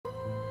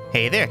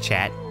Hey there,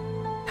 chat.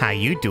 How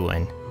you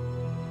doing?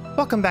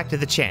 Welcome back to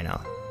the channel.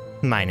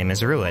 My name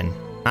is Ruin.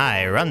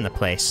 I run the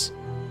place.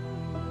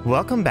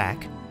 Welcome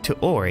back to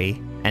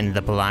Ori and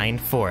the Blind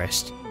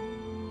Forest.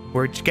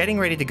 We're getting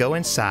ready to go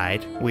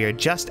inside. We are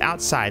just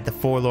outside the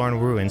Forlorn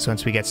ruins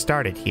once we get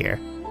started here.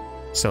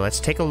 So let's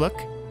take a look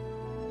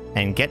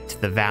and get to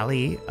the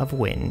Valley of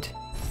Wind.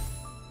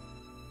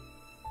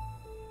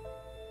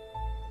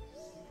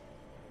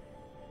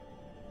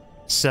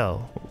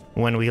 So,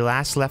 when we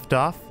last left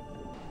off,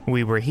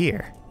 we were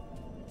here.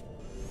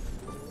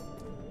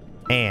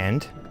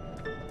 And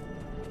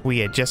we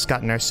had just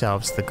gotten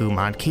ourselves the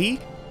Gumon key,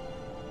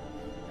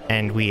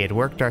 and we had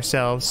worked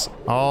ourselves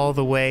all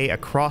the way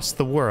across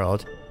the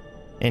world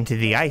into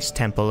the Ice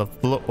Temple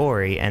of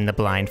Ori and the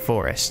Blind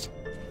Forest.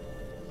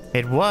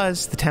 It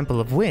was the Temple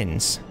of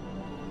Winds,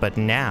 but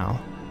now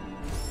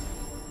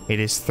it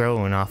is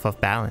thrown off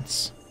of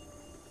balance.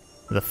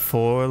 The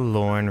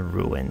Forlorn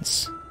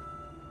Ruins.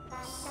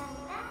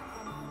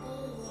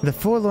 The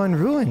Forlorn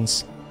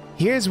Ruins!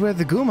 Here's where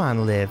the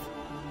Gumon live.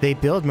 They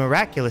build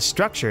miraculous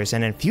structures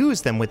and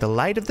infuse them with the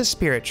light of the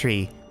spirit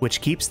tree, which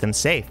keeps them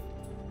safe.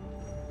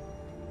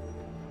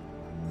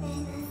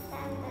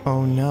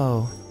 Oh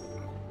no.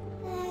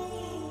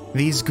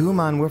 These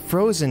Gumon were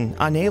frozen,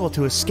 unable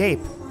to escape.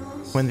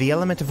 When the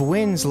element of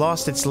winds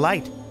lost its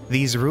light,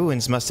 these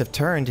ruins must have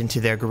turned into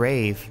their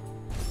grave.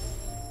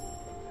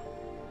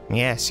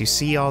 Yes, you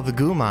see all the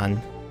Gumon.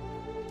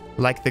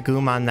 Like the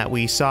Gumon that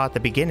we saw at the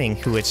beginning,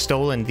 who had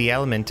stolen the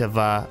element of,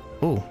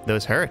 ooh,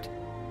 those hurt.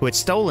 Who had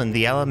stolen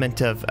the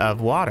element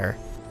of water,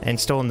 and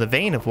stolen the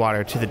vein of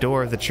water to the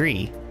door of the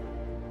tree.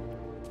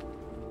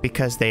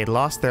 Because they had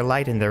lost their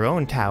light in their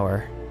own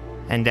tower,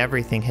 and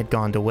everything had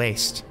gone to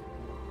waste.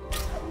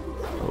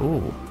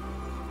 Ooh.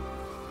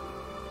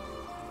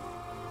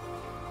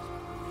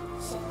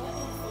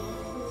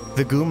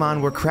 The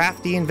Gumon were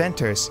crafty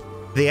inventors.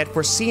 They had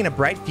foreseen a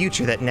bright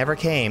future that never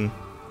came.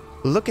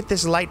 Look at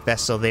this light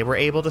vessel. They were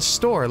able to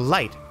store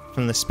light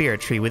from the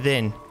spirit tree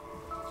within.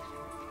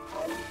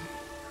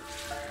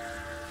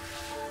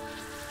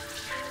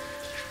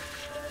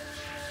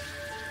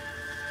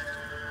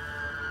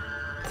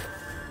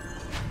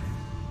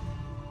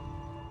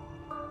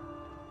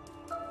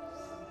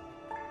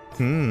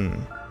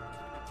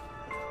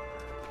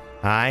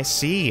 I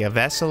see, a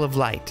vessel of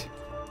light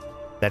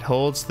that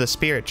holds the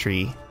spirit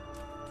tree.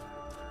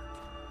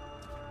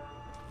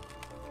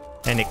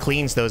 And it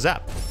cleans those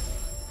up.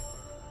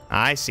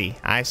 I see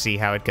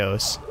how it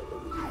goes.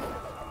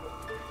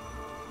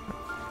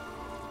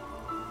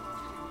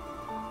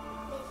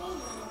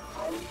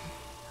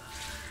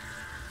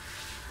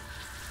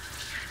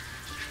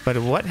 But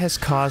what has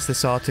caused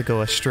this all to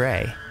go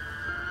astray?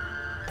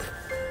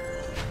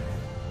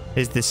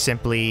 Is this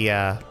simply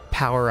a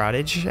power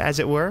outage, as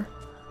it were?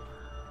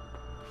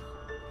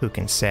 Who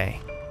can say?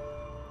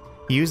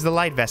 Use the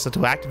light vessel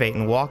to activate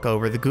and walk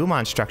over the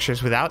Gumon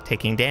structures without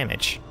taking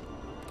damage.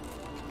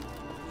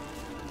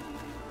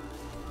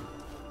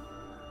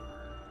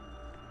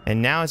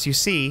 And now, as you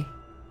see,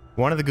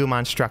 one of the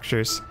Gumon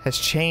structures has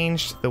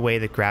changed the way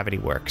that gravity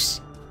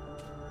works.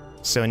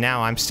 So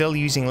now I'm still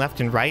using left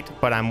and right,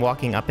 but I'm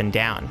walking up and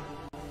down.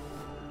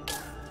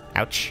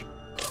 Ouch.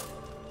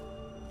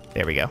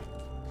 There we go.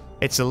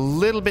 It's a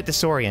little bit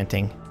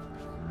disorienting,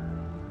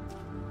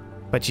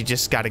 but you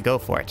just gotta go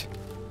for it.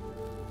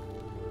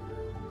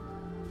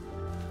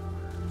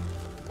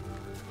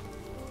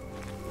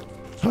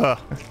 Ugh.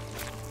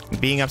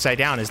 Being upside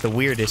down is the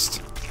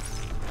weirdest.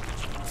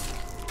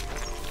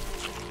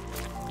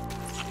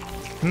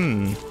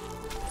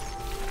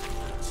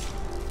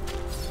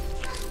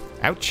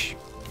 Ouch.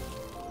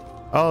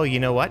 Oh, you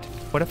know what?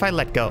 What if I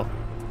let go?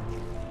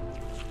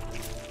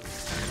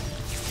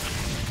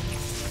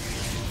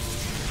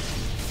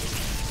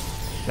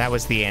 That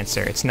was the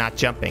answer. It's not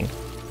jumping.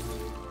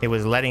 It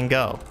was letting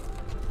go.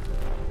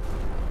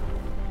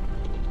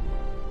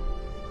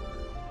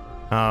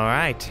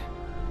 Alright.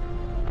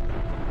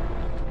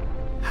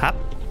 Hup.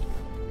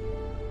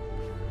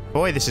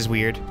 Boy, this is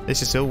weird.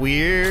 This is so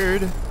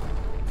weird.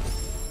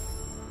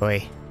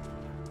 Boy.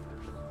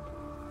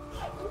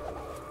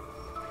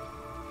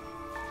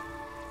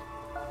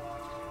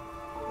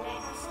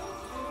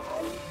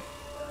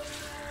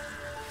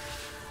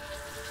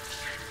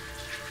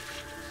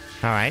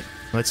 Alright,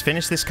 let's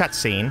finish this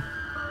cutscene.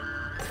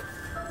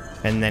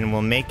 And then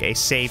we'll make a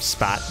save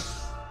spot.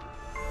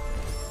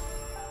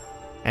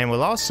 And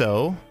we'll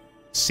also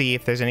see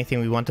if there's anything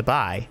we want to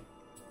buy.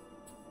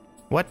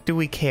 What do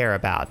we care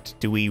about?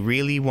 Do we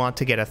really want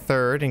to get a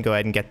third and go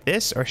ahead and get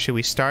this, or should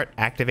we start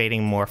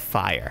activating more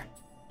fire?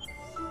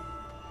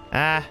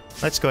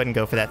 Let's go ahead and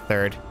go for that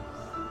third.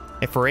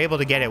 If we're able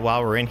to get it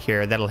while we're in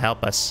here, that'll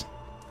help us.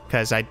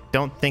 Because I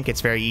don't think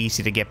it's very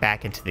easy to get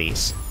back into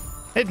these.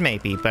 It may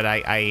be, but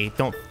I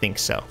don't think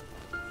so.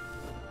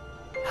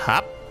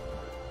 Hop.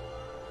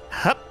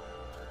 Hup.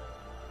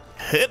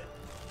 Hup.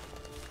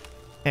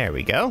 There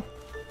we go.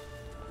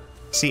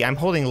 See, I'm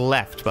holding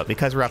left, but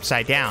because we're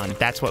upside down,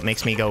 that's what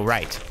makes me go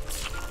right.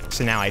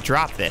 So now I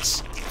drop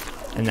this,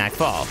 and I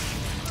fall.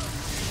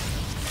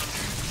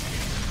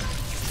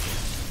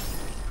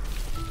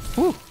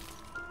 Woo.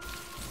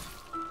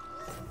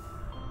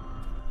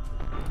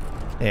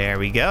 There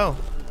we go.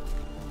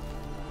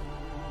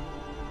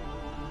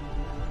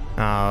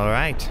 All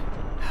right.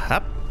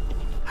 Hup.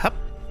 Hup.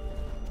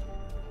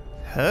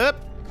 Hup.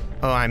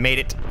 Oh, I made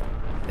it.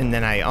 And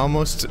then I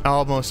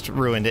almost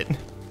ruined it.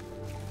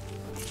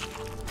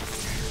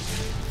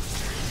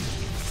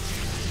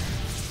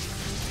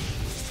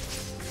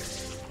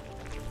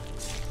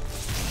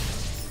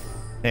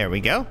 There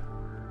we go.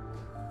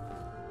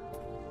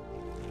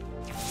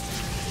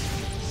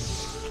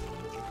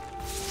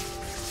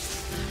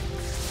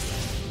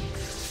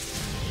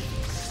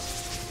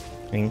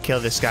 We can kill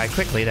this guy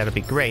quickly, that'll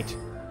be great.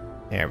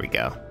 There we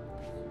go.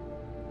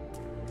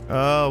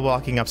 Oh,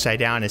 walking upside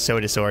down is so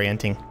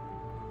disorienting.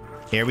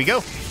 Here we go.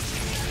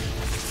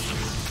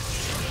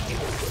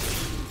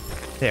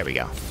 There we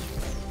go.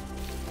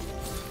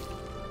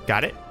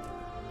 Got it.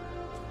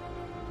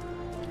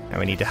 Now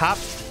we need to hop.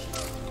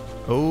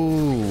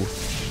 Ooh.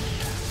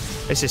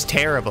 This is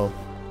terrible.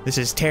 This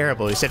is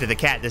terrible. He said to the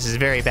cat, this is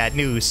very bad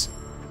news.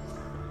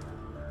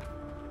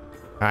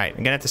 Alright,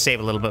 I'm gonna have to save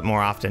a little bit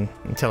more often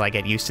until I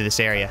get used to this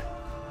area.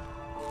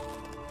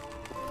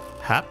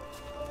 Hop.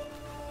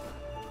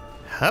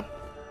 Hop.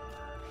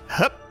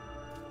 Hop.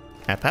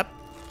 Hop, hop.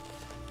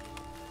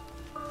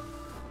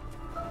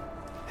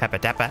 Happa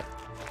tappa.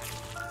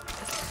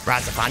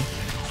 Razafon.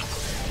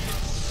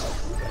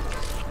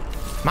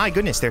 My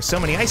goodness, there's so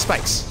many ice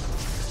spikes.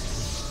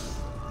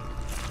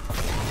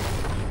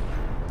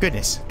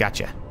 Goodness,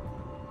 gotcha.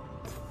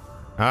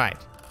 Alright.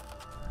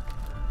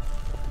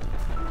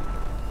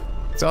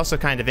 It's also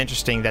kind of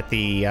interesting that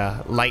the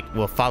light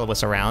will follow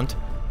us around.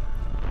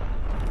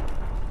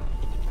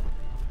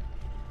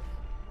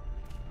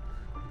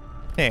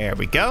 There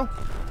we go.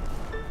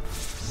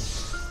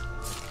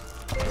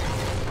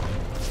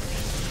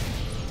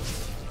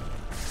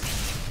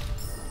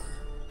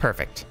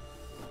 Perfect.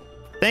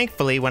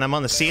 Thankfully, when I'm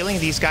on the ceiling,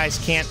 these guys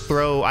can't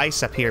throw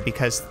ice up here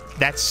because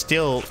that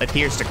still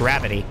adheres to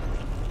gravity.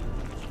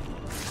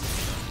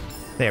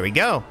 There we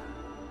go.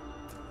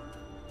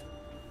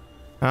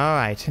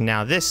 Alright,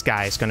 now this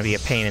guy is going to be a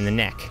pain in the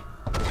neck.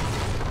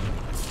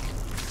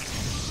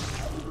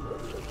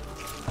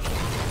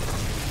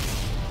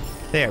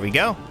 There we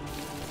go.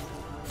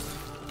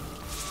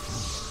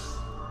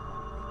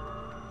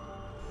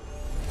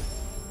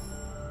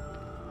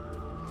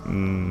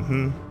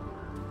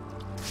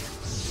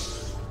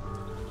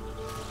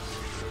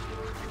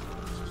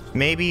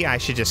 Maybe I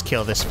should just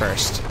kill this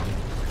first.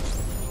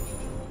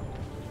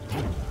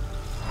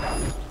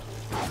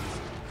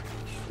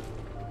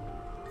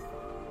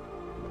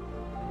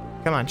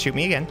 Come on, shoot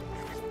me again.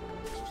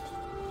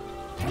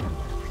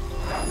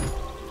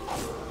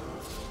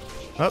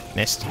 Oh,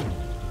 missed.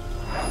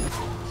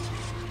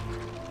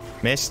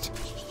 Missed.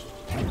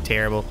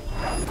 Terrible.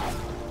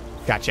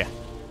 Gotcha.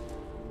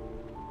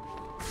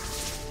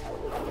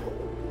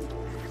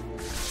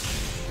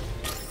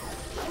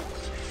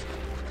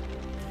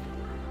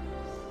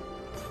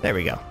 There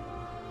we go.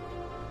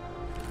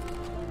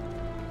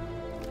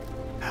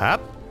 Hop.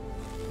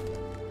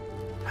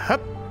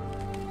 Hop.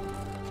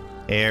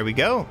 There we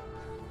go.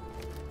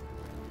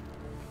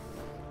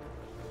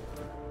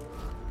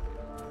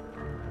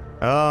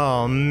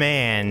 Oh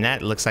man,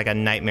 that looks like a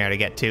nightmare to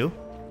get to.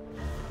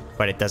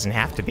 But it doesn't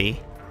have to be,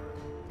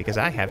 because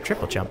I have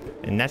triple jump,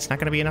 and that's not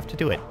going to be enough to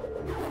do it.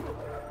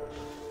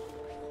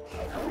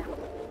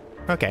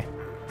 Okay.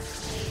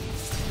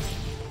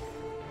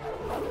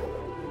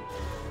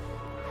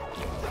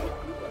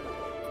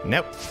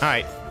 Nope.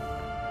 Alright.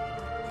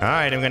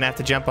 Alright, I'm going to have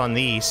to jump on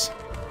these.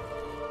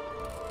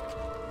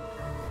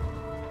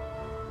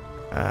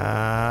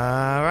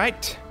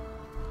 Alright.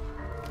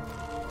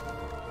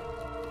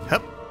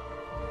 Hup.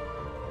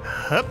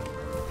 Hup.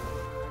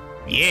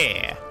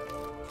 Yeah.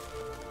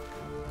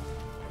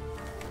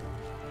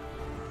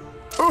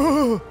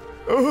 Oh,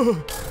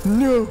 oh,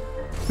 no.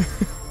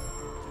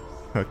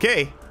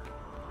 Okay.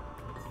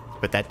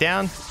 Put that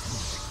down.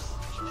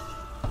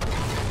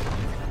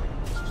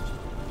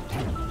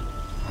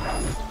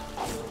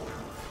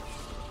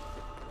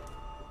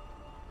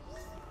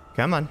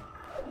 Come on.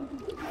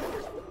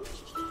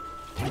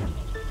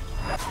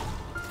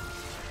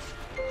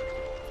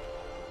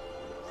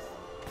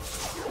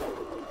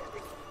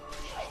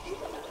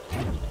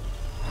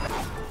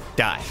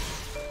 Die.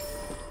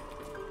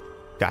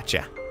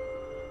 Gotcha.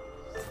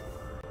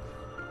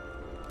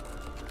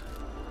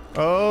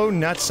 Oh,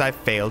 nuts, I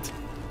failed.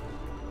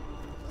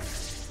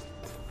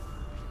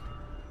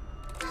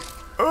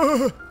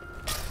 Oh.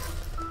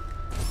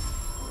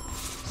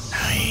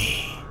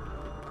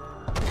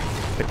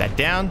 Put that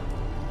down.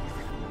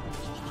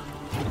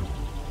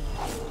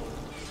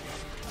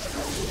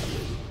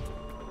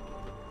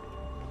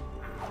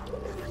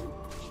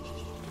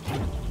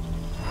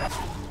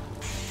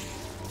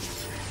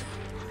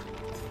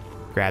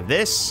 Grab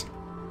this.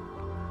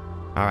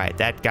 All right,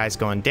 that guy's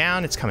going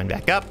down. It's coming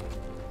back up.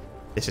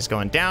 This is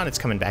going down. It's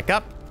coming back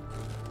up.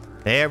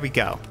 There we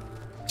go.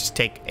 Just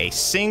take a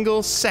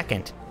single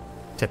second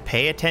to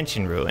pay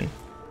attention, Ruin.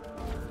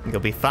 You'll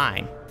be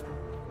fine.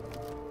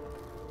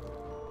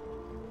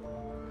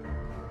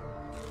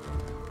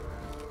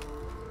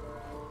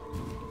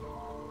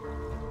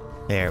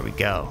 There we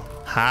go.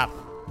 Hop,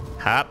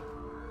 hop,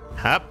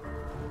 hop.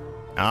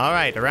 All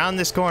right, around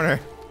this corner.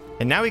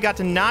 And now we got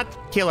to not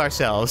kill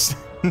ourselves.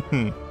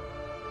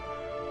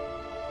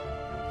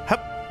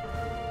 Hup.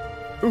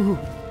 Ooh.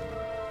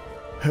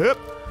 Hup.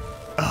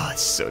 Oh,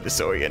 it's so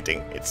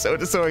disorienting. It's so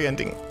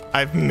disorienting.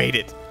 I've made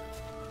it.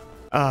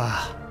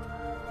 Ah.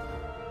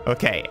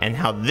 Okay, and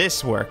how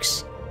this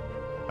works.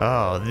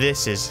 Oh,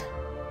 this is...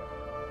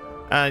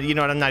 you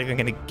know what? I'm not even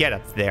gonna get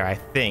up there, I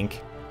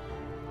think.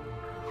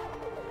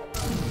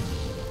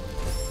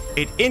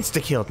 It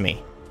insta-killed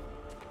me.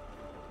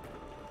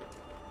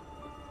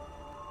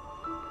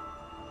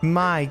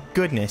 My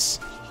goodness.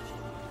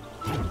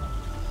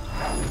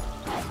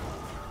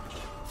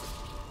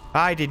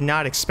 I did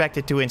not expect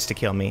it to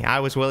insta-kill me.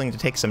 I was willing to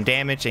take some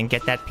damage and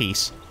get that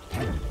piece.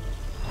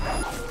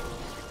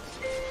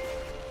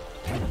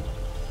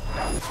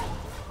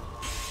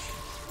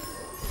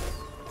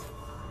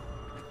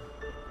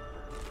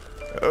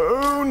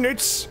 Oh,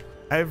 nuts!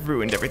 I've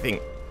ruined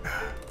everything.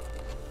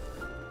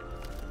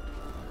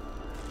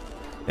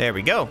 There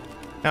we go.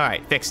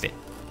 Alright, fixed it.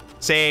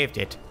 Saved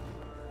it.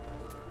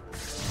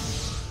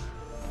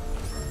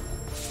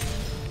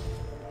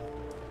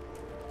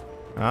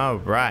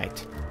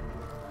 Alright.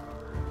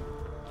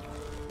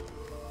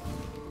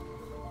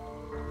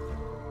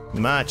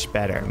 Much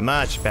better,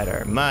 much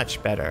better,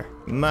 much better,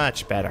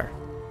 much better.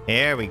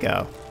 Here we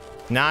go.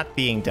 Not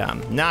being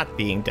dumb, not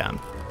being dumb.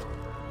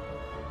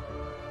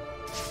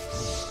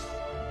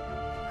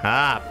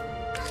 Hop.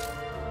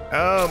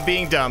 Oh,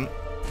 being dumb.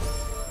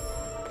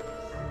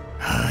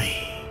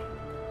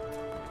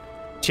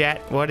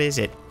 Chat, what is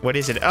it? What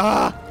is it?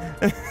 Ah!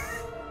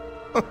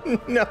 Oh,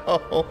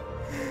 no.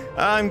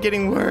 I'm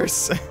getting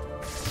worse.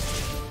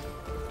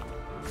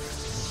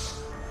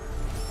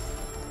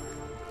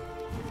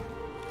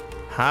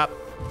 Hop.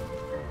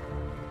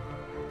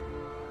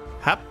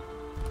 Hop.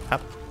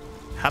 Hop.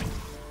 Hop.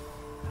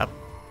 Hop.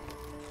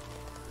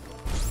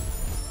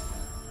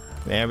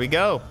 There we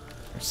go.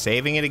 We're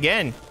saving it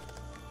again.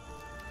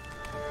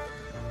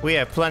 We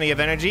have plenty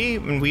of energy,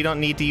 and we don't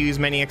need to use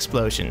many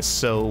explosions,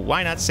 so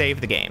why not save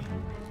the game?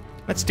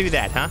 Let's do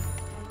that, huh?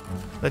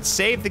 Let's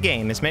save the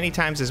game as many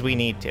times as we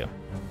need to.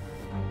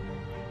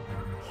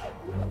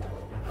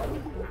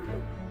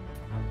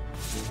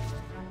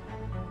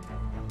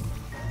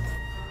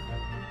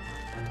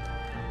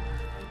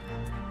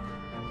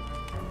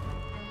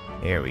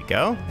 Here we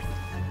go.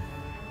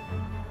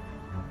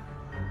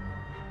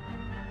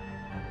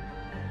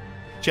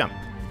 Jump.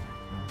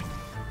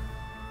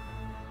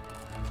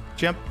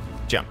 Jump,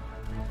 jump.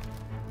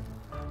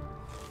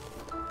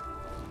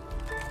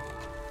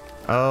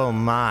 Oh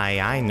my,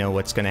 I know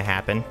what's gonna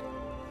happen.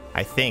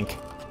 I think.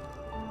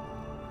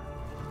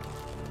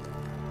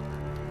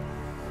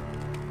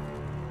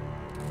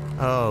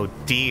 Oh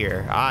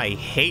dear, I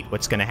hate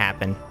what's gonna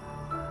happen.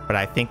 But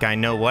I think I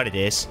know what it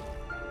is.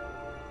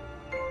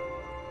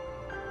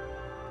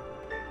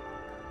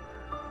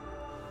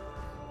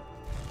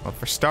 Well,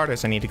 for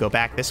starters, I need to go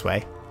back this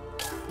way.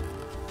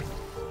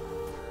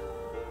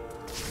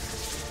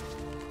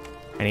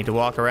 I need to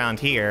walk around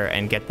here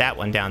and get that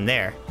one down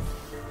there.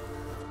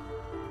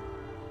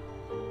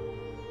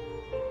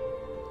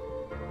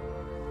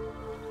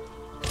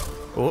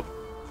 Oop.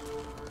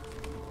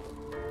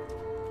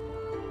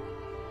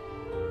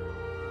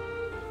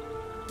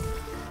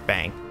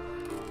 Bang.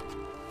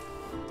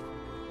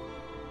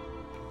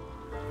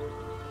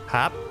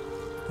 Hop.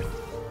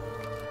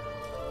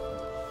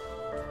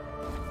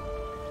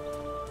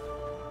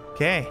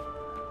 Okay.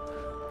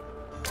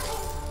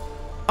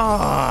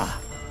 Ah.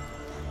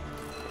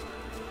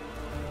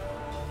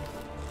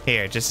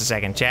 Here, just a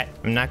second, chat.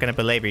 I'm not gonna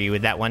belabor you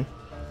with that one.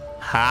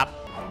 Hop.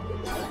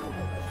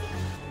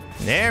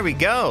 There we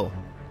go.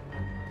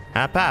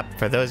 Hop, hop,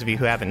 for those of you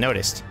who haven't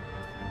noticed.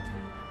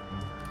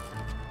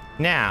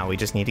 Now, we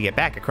just need to get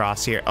back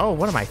across here. Oh,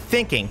 what am I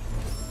thinking?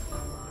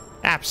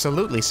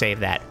 Absolutely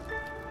save that.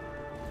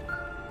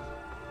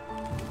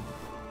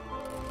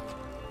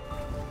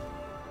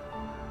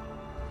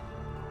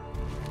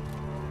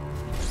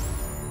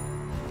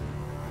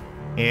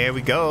 Here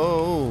we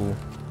go.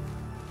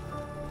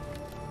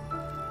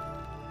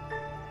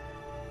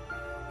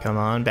 Come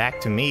on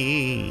back to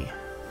me.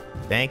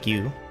 Thank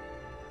you.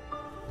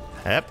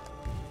 Hep.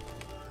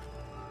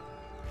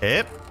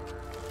 Hep.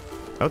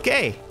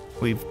 Okay,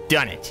 we've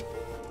done it.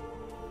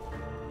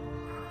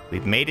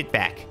 We've made it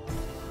back.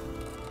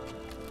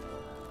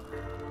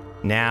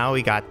 Now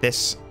we got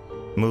this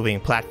moving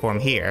platform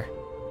here.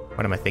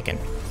 What am I thinking?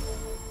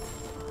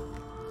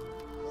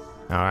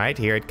 All right,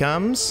 here it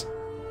comes.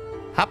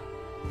 Hop.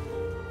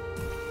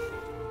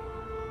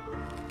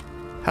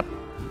 Hop.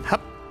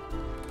 Hop.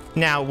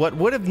 Now, what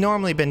would have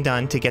normally been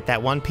done to get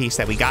that one piece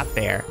that we got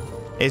there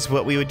is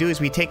what we would do is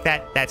we take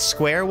that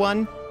square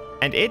one,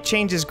 and it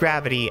changes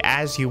gravity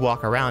as you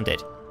walk around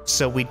it.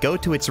 So we'd go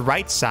to its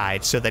right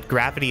side so that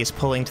gravity is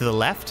pulling to the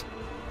left.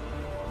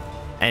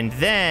 And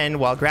then,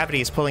 while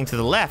gravity is pulling to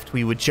the left,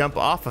 we would jump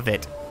off of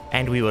it,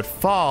 and we would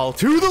fall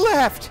to the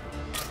left!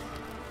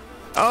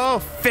 Oh,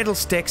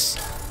 fiddlesticks.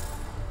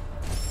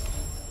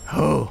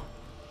 Oh,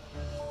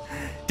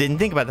 didn't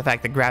think about the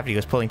fact that gravity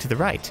was pulling to the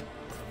right.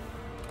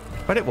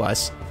 But it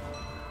was.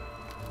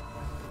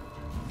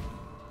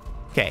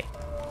 Okay.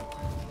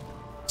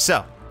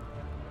 So,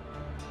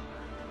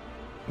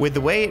 with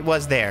the way it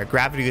was there,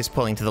 gravity was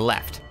pulling to the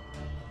left.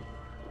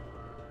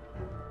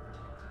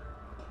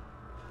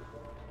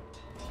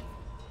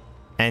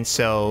 And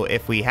so,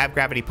 if we have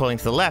gravity pulling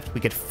to the left,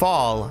 we could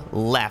fall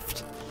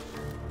left.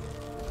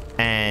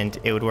 And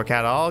it would work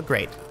out all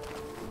great.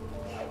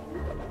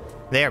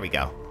 There we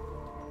go.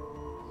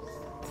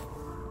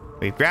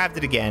 We've grabbed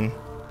it again.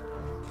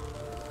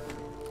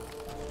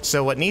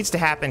 So what needs to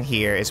happen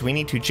here is we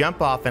need to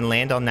jump off and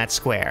land on that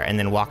square and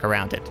then walk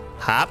around it.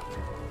 Hop.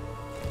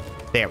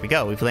 There we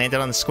go. We've landed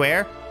on the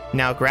square.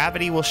 Now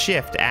gravity will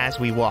shift as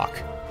we walk.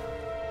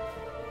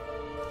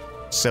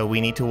 So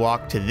we need to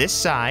walk to this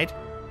side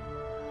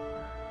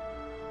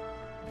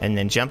and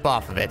then jump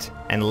off of it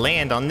and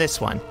land on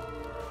this one.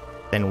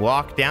 Then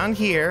walk down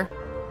here,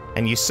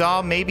 and you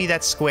saw maybe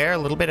that square a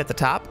little bit at the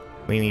top.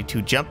 We need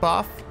to jump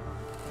off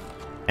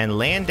and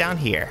land down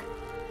here.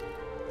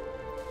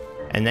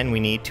 And then we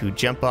need to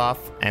jump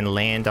off and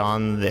land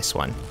on this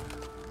one.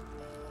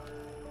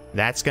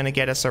 That's going to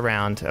get us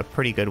around a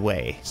pretty good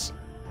ways.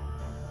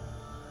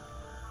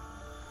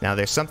 Now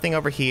there's something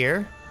over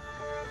here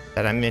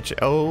that I mentioned.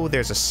 Oh,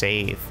 there's a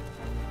save.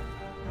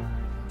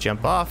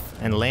 Jump off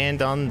and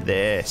land on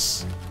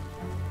this.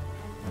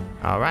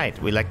 All right,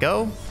 we let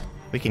go.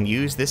 We can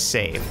use this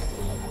save.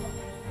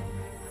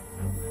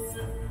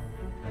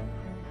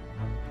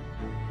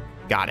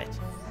 Got it.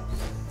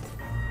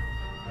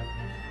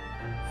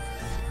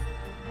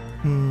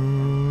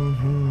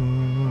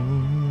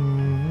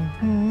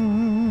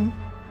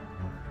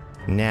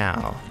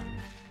 Now,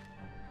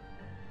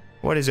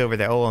 what is over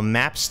there? Oh, a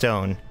map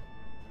stone.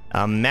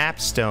 A map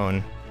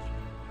stone.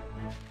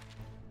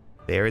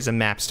 There is a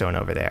map stone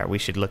over there. We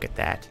should look at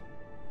that.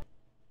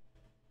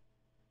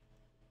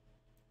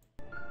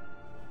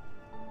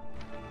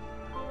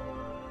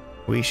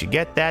 We should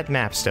get that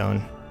map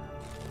stone.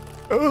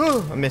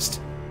 Oh, I missed.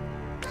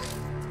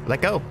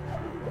 Let go.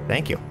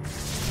 Thank you.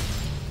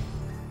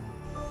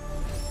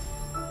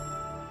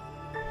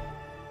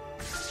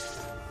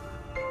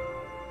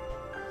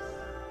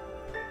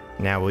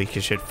 Now we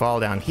should fall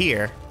down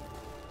here.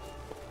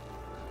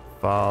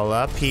 Fall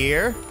up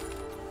here.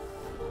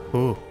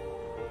 Ooh.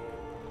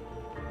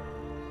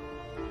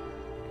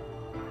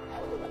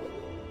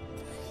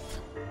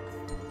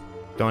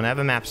 Don't have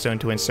a map stone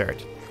to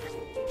insert.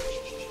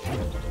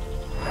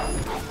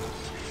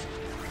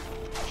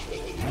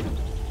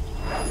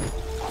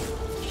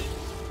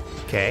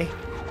 Okay.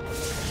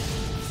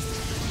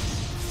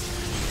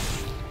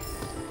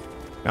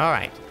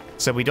 Alright.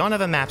 So we don't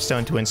have a map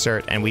stone to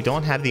insert, and we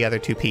don't have the other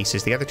two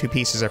pieces. The other two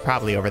pieces are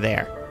probably over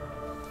there.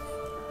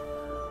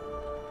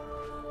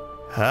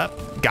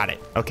 Hup. Got it.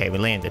 Okay, we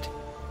landed.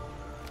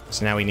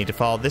 So now we need to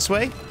fall this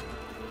way.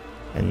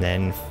 And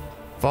then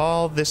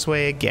fall this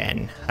way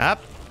again.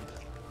 Up.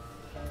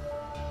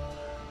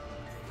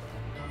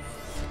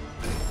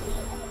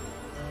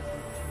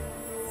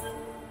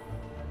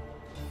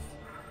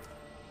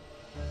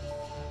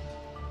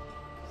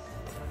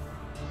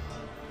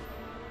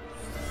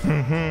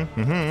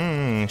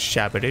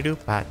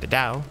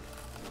 Shabba-doo-doo-ba-da-dow.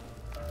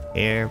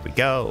 Here we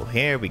go.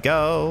 Here we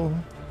go.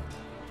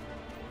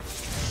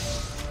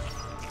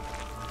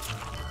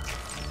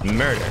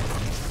 Murder.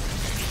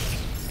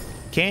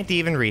 Can't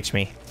even reach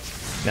me.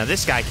 Now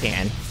this guy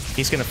can.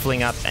 He's gonna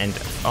fling up and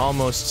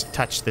almost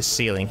touch the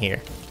ceiling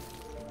here.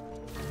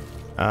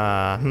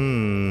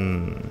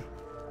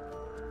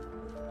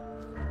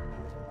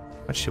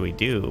 What should we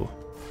do?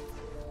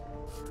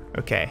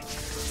 Okay.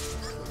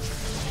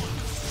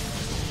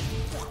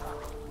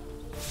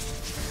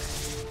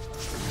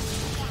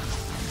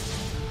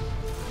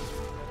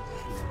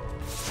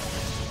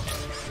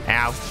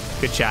 Ow.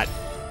 Good shot.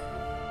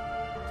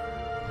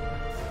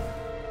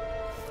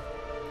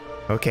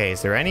 Okay,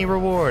 is there any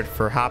reward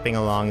for hopping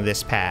along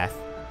this path?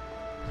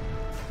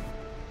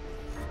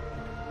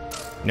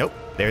 Nope,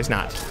 there's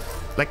not.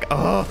 Like,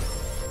 oh!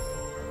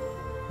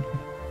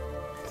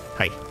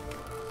 Hi.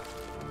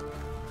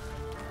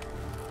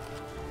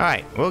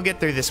 Alright, we'll get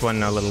through this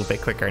one a little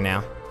bit quicker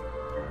now.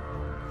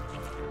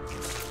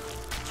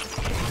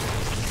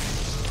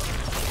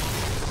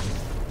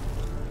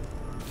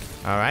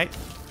 Alright.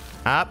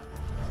 Up.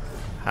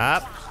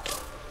 Up.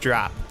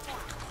 Drop.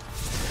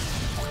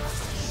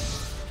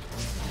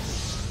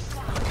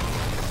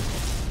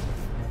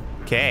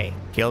 Okay,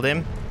 killed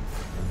him.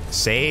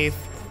 Save,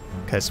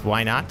 because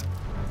why not?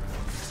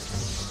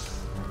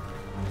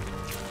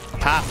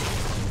 Pop.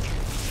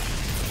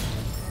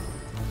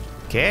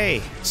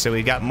 Okay, so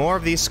we've got more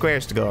of these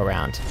squares to go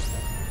around.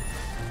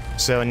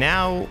 So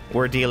now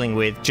we're dealing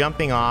with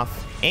jumping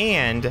off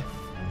and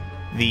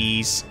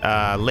these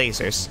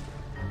lasers.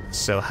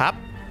 So hop.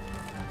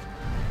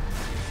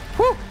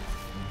 Whew!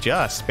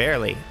 Just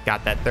barely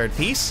got that third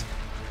piece.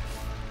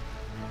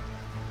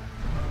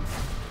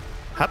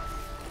 Hop.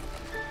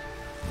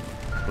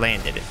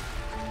 Landed it.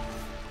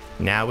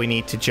 Now we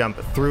need to jump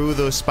through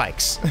those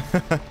spikes.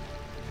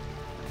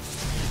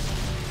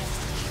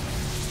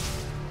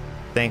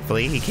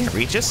 Thankfully, he can't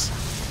reach us,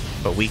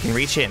 but we can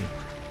reach him.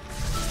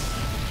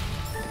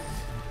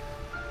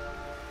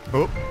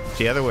 Oh,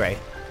 the other way.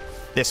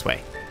 This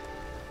way.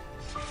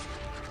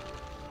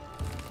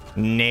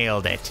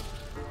 Nailed it.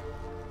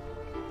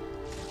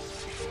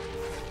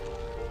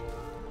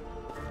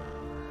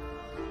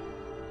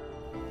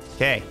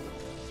 Okay.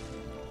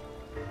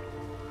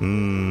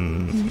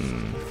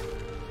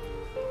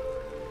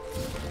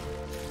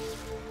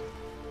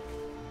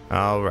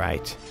 All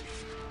right.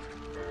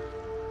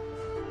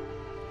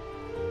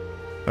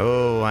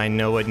 Oh, I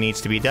know what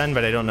needs to be done,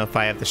 but I don't know if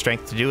I have the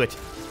strength to do it.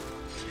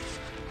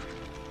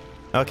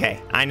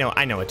 Okay, I know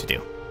what to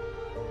do.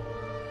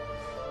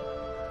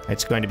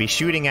 It's going to be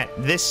shooting at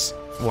this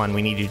one.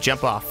 We need to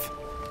jump off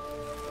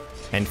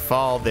and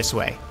fall this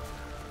way.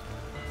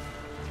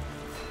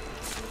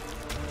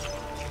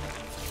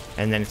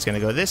 And then it's going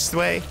to go this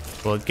way.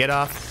 We'll get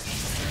off.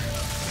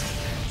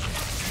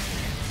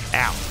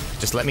 Ow.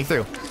 Just let me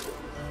through.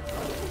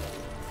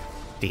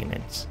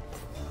 Demons.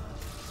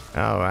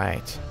 All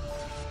right.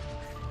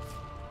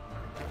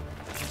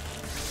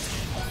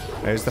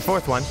 There's the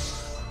fourth one.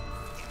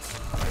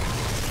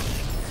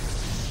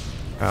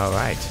 All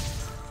right.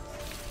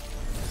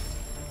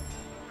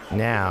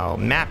 Now,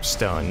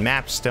 mapstone.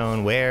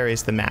 Mapstone. Where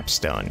is the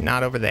mapstone?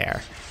 Not over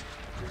there.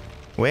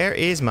 Where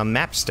is my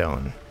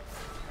mapstone?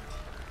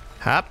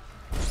 Hop.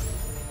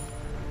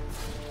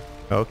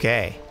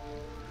 Okay.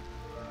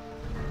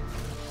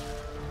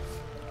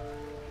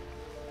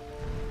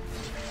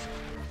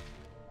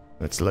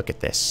 Let's look at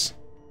this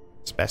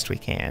as best we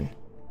can.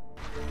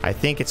 I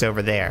think it's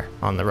over there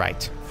on the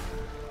right.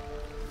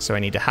 So I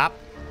need to hop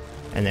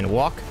and then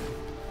walk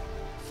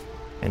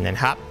and then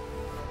hop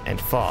and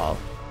fall.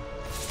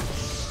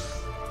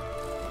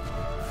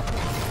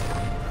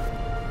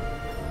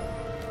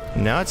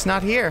 No, it's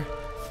not here.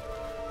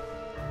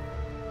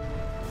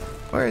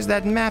 Where is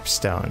that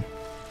mapstone?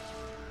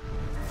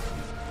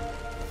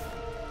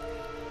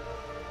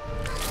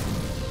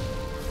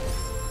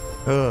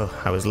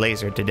 Oh, I was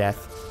lasered to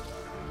death.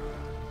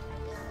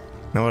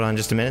 Now, hold on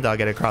just a minute. I'll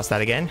get across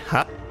that again.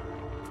 Hop.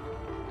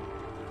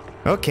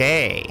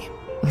 Okay.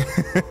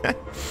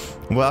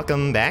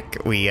 Welcome back.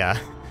 We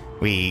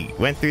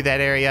went through that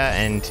area,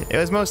 and it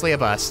was mostly a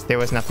bus. There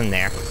was nothing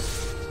there.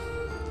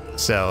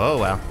 So, oh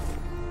well.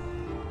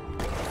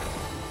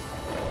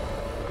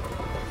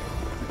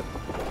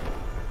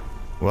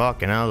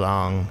 Walking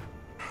along.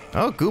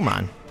 Oh,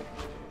 Gumon.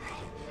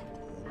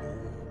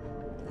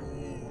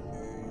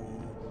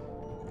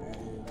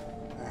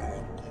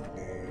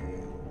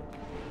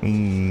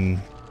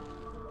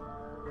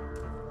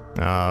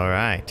 All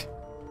right.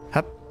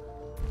 Hup.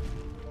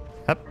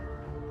 Hup.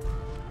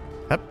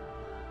 Hup.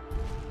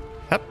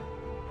 Hup.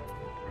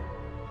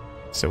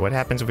 So what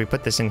happens if we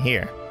put this in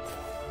here?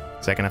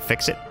 Is that gonna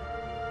fix it?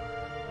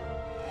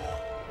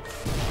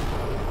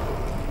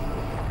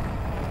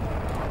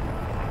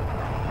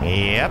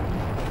 Yep.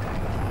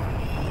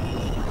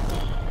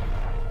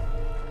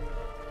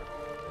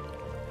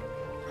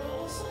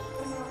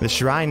 The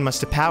shrine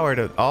must have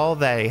powered all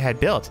that it had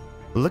built.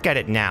 Look at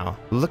it now.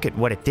 Look at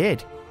what it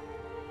did.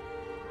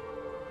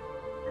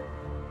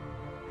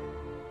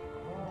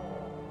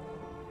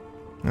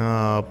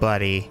 Oh,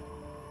 buddy.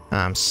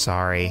 I'm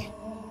sorry.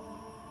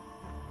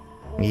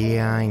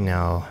 Yeah, I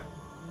know.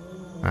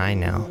 I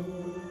know.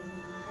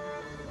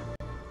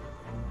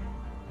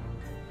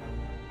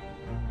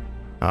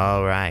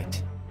 All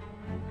right.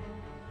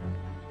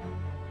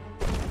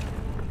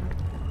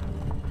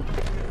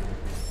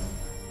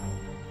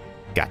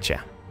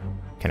 Gotcha.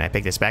 Can I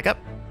pick this back up?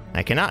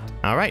 I cannot.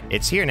 All right,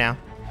 it's here now.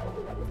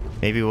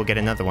 Maybe we'll get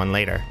another one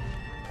later.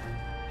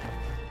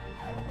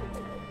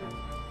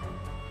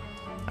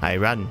 I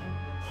run.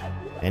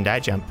 And I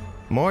jump.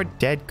 More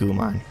dead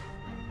Gumon.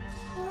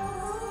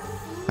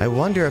 I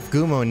wonder if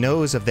Gumo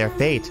knows of their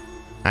fate.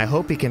 I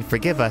hope he can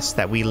forgive us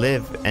that we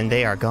live and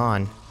they are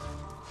gone.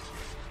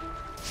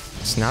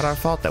 It's not our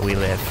fault that we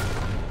live.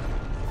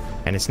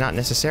 And it's not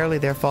necessarily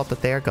their fault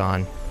that they are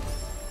gone.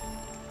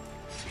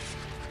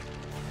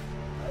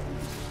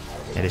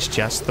 It is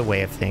just the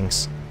way of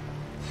things.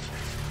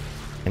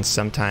 And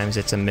sometimes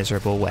it's a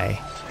miserable way.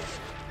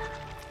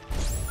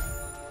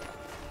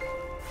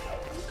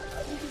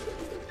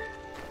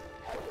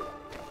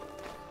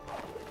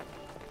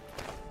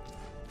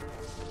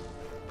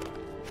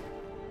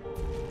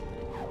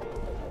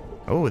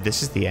 Oh,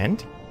 this is the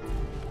end?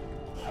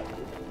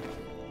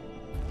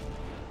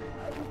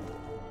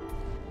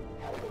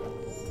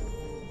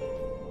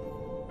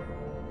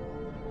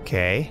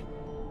 Okay.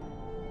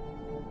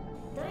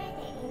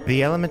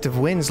 The element of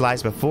winds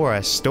lies before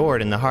us,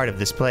 stored in the heart of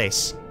this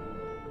place.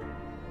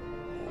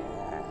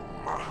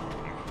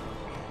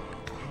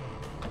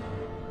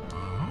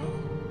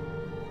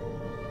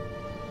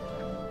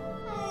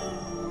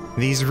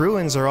 These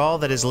ruins are all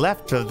that is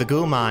left of the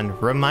Gumon,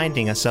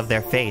 reminding us of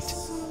their fate.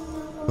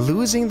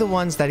 Losing the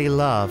ones that he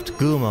loved,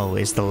 Gumo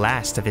is the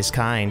last of his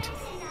kind.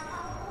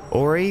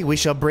 Ori, we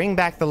shall bring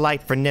back the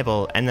light for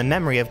Nibble and the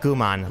memory of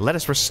Gumon. Let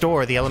us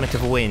restore the element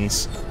of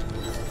winds.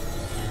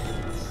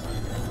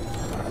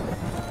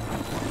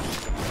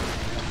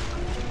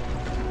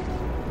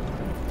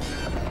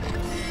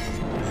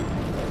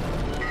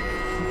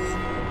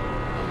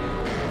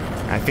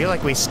 feel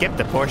like we skipped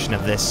a portion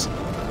of this.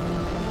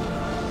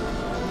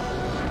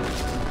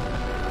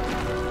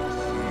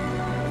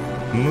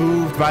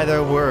 Moved by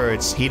their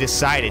words, he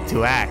decided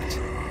to act.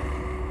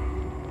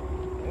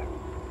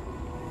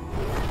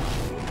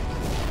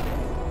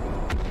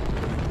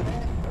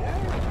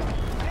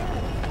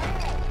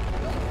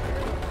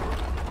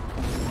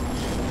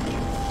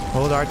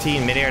 Hold RT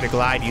in midair to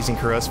glide using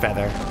Kuro's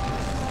feather.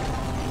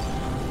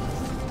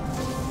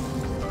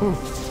 Ooh.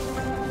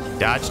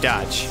 Dodge,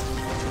 dodge.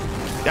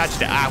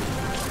 Dodge, ow.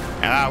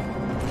 Ow.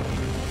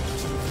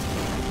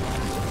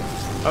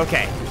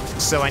 Okay,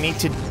 so I need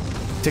to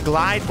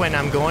glide when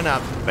I'm going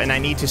up, and I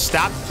need to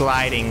stop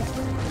gliding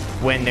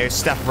when there's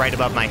stuff right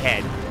above my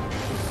head.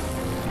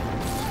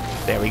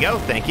 There we go,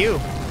 thank you.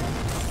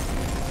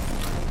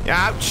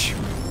 Ouch.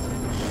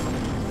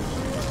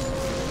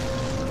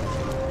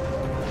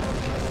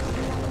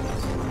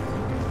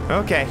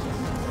 Okay,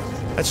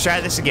 let's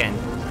try this again.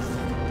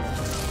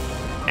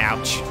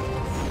 Ouch.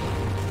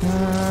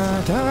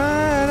 Da,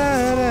 da,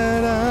 da,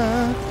 da,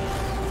 da.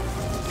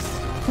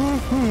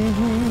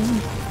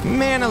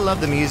 Man, I love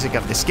the music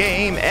of this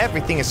game.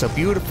 Everything is so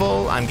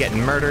beautiful. I'm getting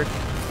murdered.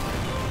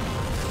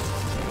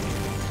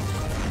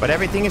 But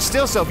everything is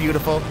still so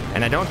beautiful,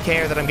 and I don't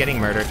care that I'm getting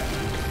murdered.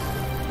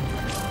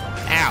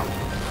 Ow.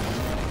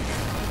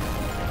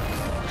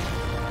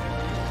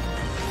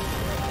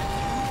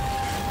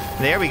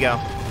 There we go.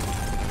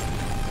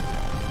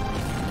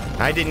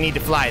 I didn't need to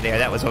fly there.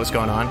 That was what was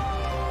going on.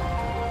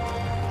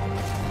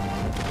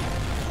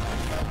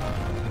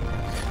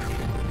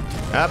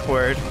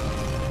 Upward.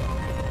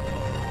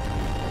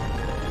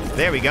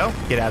 There we go.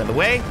 Get out of the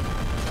way.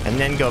 And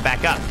then go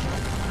back up.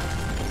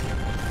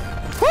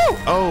 Woo!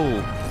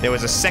 Oh, there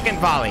was a second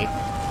volley.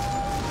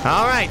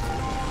 All right.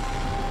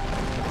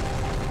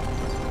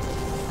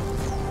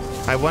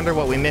 I wonder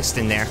what we missed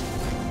in there.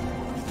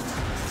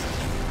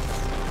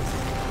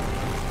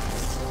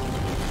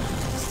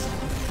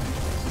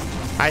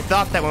 I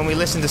thought that when we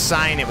listened to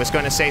Sign, it was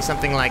going to say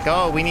something like,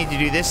 oh, we need to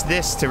do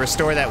this to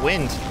restore that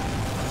wind.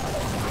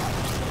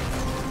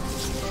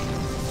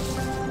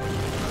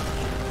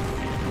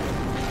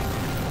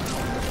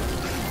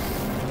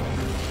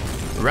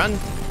 Run.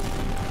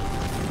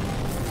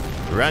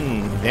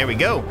 Run. There we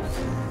go.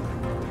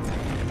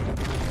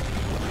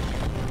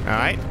 All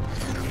right.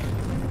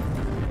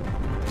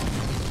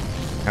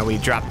 Now we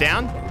drop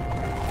down.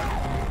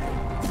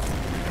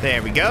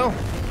 There we go.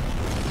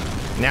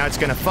 Now it's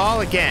gonna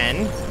fall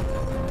again.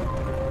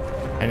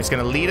 And it's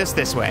gonna lead us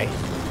this way.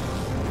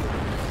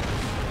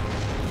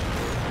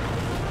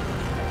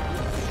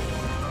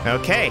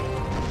 Okay.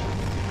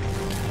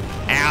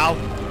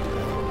 Ow.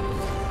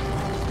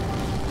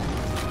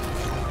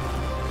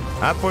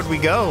 Upward we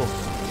go.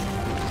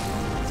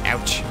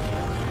 Ouch.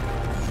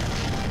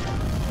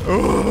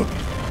 Oh.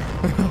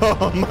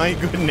 Oh my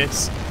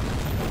goodness.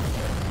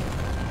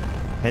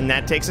 And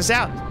that takes us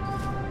out.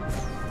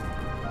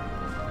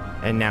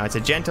 And now it's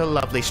a gentle,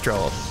 lovely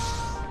stroll.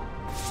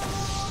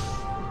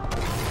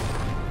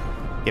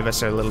 Give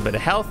us a little bit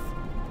of health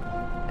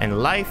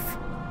and life.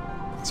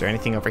 Is there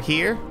anything over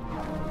here?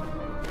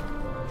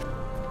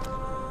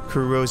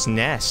 Kuro's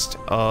nest.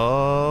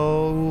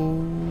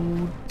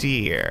 Oh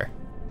dear.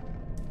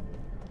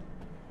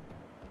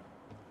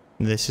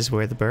 This is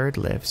where the bird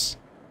lives.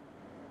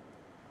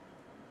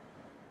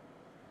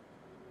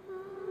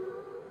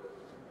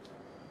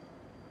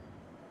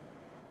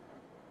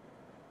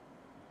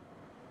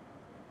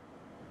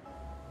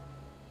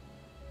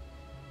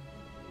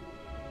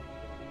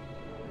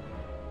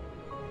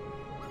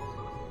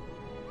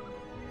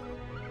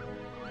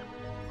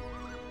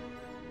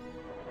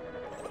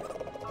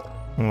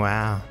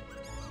 Wow.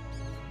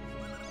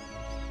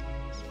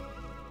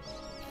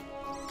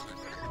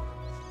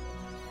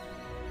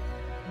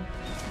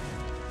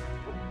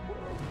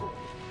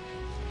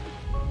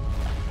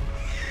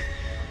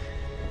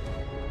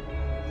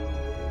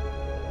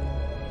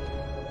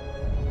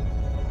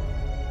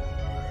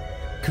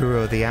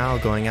 Kuro the owl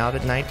going out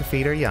at night to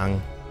feed her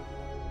young.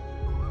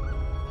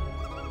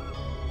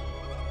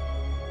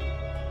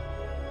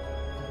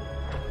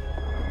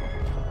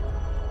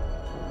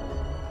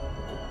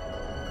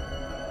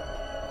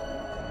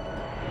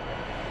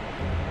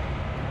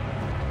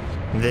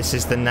 This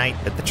is the night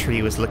that the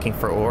tree was looking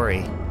for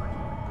Ori.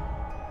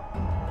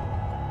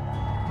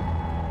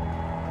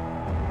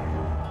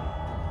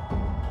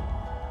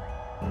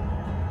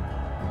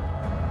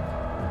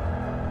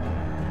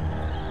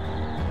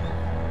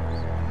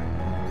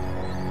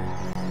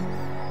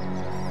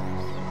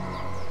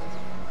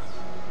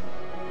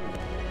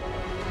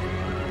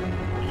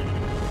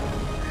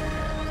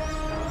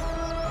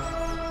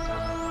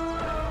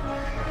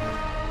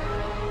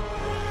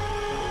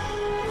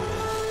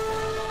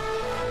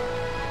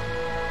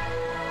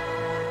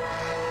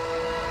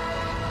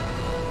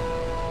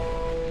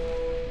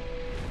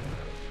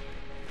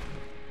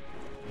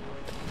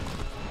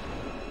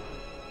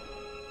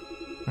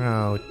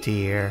 Oh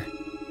dear.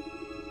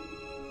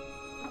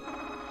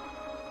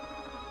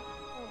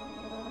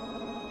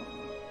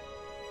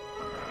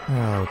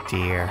 Oh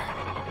dear.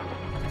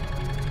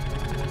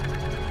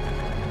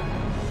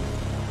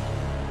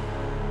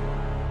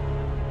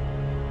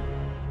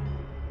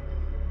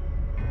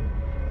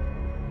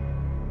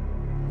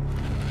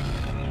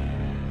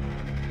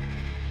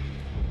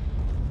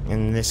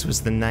 And this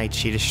was the night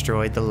she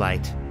destroyed the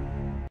light.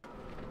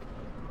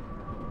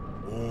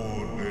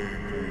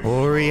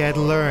 Ori had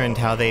learned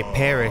how they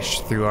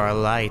perished through our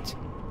light.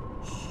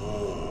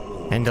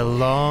 And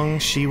along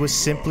she was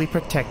simply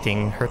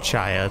protecting her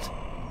child.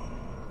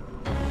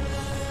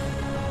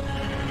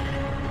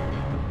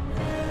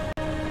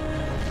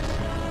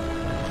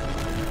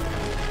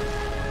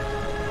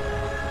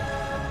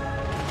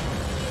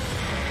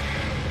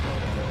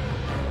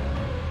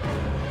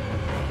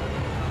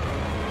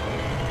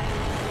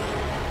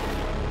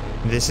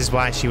 This is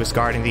why she was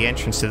guarding the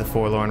entrance to the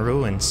Forlorn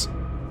ruins.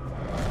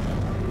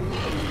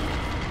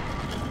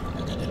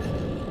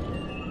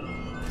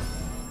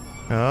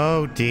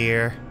 Oh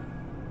dear.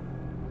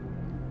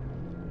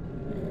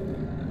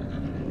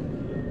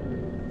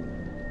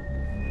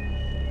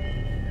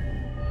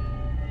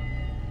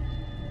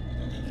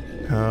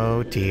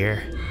 Oh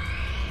dear.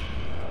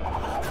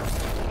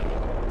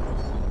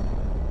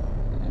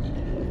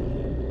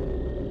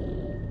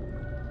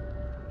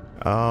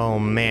 Oh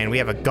man, we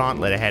have a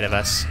gauntlet ahead of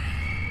us.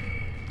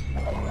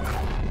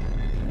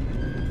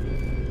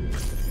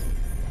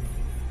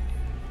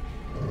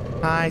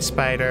 Hi,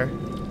 spider.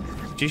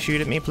 Could you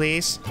shoot at me,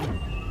 please?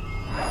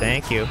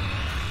 Thank you.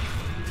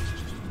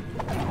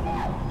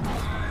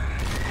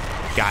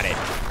 Got it.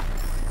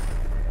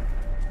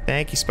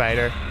 Thank you,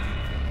 spider.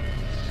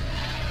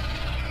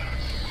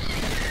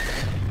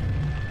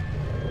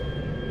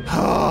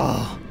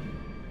 Oh,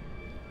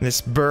 this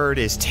bird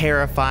is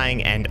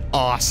terrifying and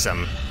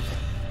awesome.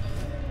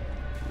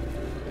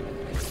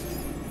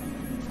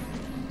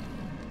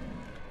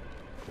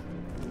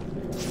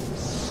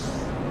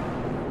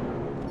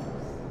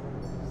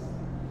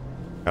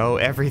 Oh,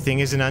 everything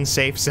is an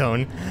unsafe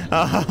zone.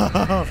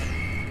 Oh.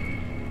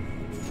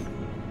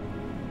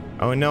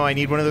 Oh no, I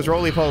need one of those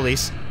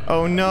roly-polies.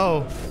 Oh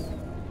no.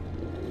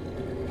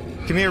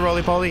 Come here,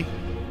 roly-poly.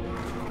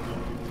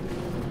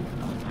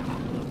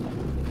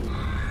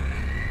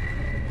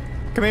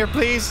 Come here,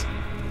 please.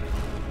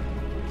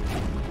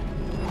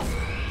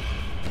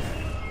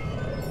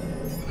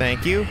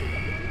 Thank you.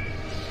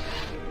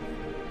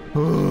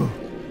 Ooh.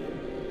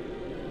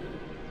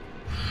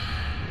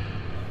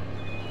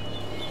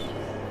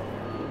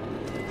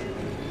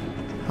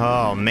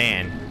 Oh,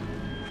 man.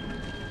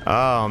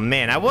 Oh,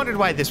 man. I wondered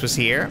why this was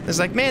here. It's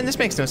like, man, this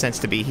makes no sense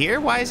to be here.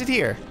 Why is it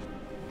here?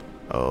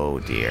 Oh,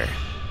 dear.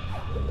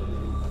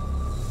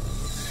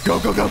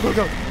 Go, go, go, go,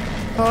 go.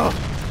 Oh.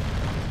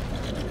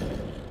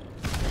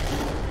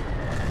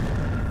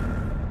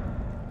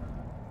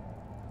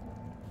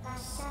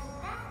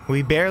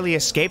 We barely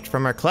escaped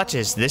from her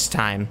clutches this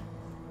time.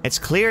 It's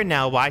clear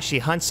now why she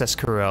hunts us,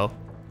 Kuro.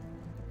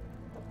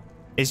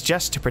 Is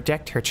just to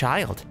protect her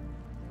child.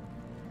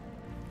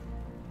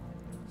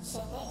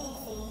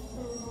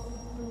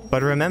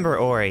 But remember,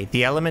 Ori,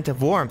 the element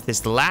of warmth is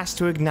the last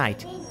to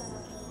ignite.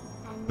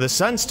 The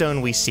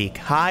sunstone we seek,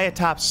 high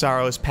atop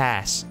Sorrow's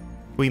Pass.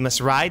 We must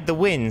ride the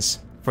winds,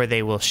 for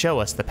they will show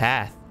us the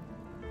path.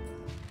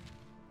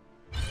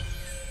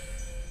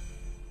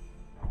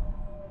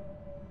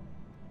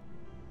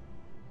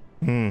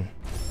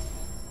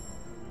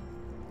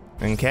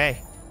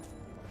 Okay.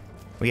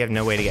 We have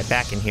no way to get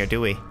back in here,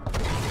 do we?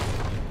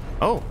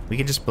 Oh, we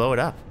can just blow it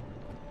up.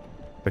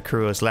 But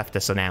Kuro's left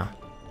us now.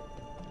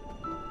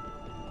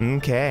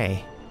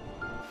 Okay.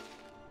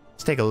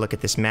 Let's take a look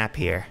at this map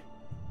here.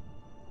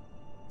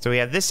 So we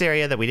have this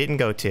area that we didn't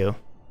go to.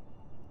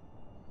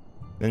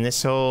 Then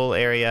this whole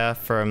area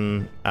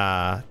from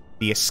the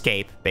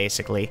escape,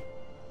 basically.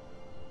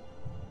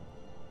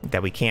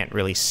 That we can't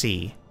really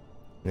see.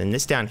 And then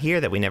this down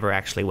here that we never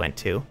actually went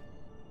to.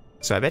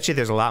 So I bet you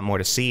there's a lot more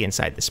to see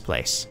inside this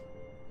place.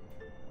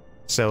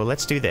 So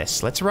let's do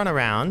this. Let's run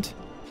around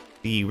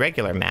the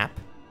regular map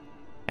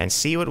and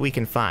see what we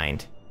can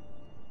find.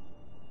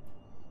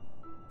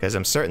 Because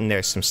I'm certain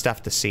there's some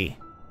stuff to see.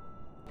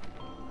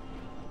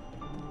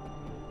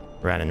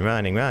 Running,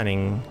 running,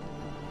 running.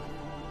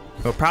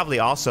 We'll probably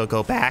also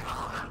go back.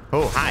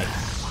 Oh, hi.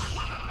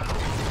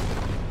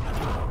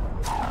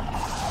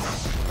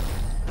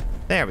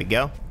 There we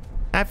go.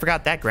 I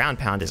forgot that ground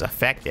pound is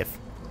effective.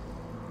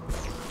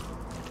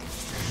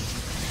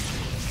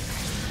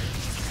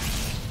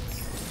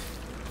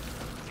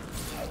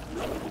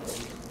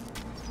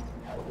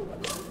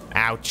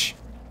 Ouch.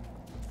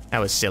 That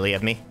was silly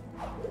of me.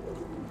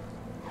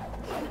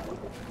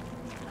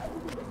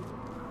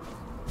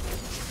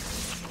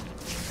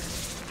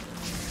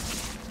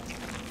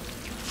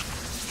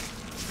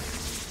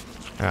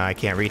 I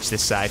can't reach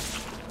this side.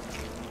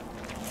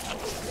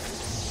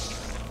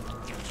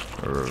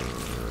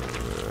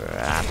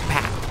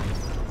 Pat.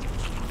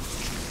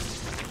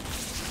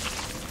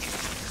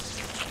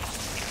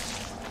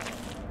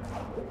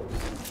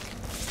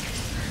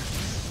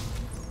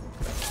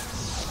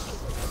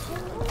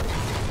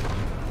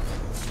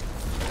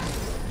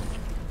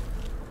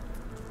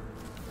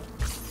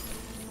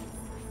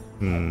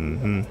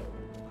 Mm-hmm.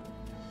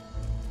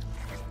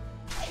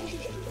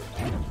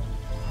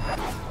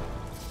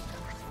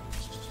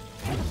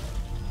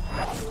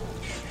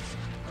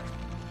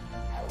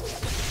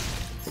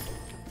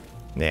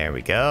 There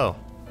we go.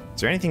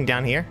 Is there anything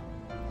down here?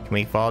 Can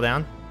we fall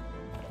down?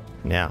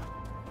 No.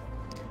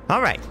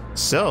 Alright,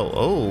 so,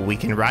 oh, we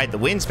can ride the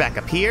winds back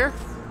up here.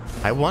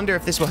 I wonder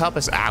if this will help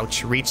us,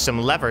 ouch, reach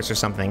some levers or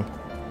something.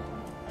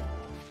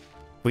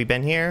 We've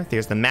been here.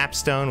 There's the map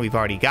stone. We've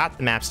already got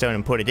the map stone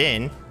and put it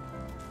in.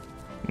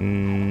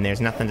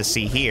 There's nothing to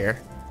see here.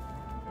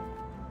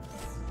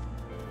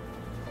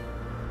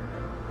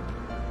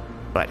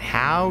 But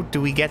how do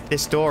we get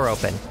this door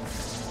open?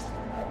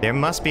 There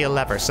must be a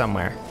lever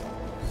somewhere.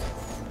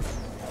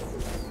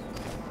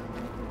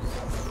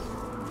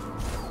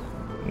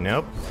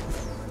 Nope.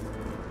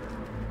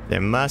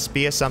 There must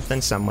be a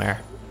something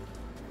somewhere.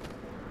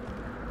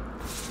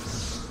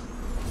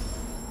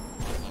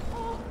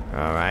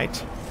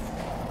 Alright.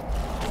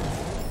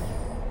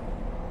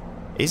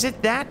 Is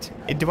it that?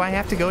 Do I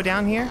have to go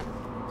down here?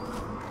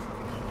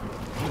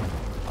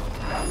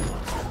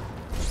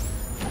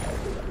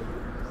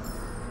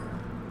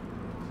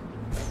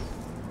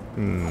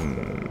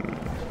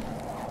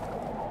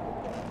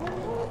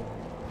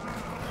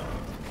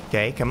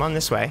 Okay, come on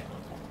this way.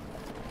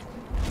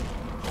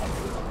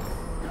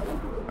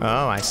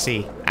 Oh, I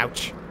see.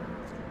 Ouch.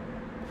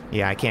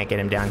 Yeah, I can't get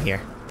him down here.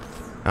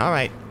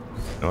 Alright.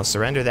 We'll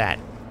surrender that.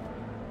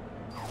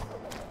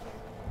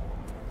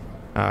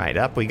 Alright,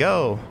 up we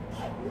go.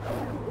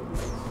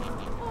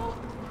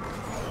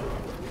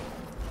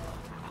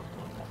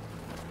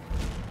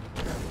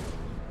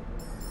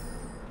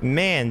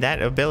 Man,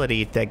 that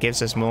ability that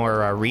gives us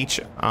more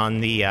reach on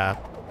the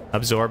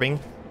absorbing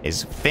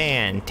is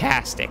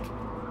fantastic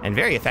and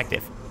very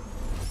effective.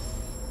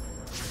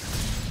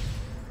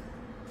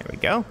 There we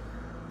go.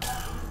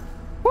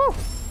 Woo!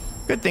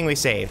 Good thing we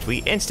saved. We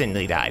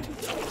instantly died.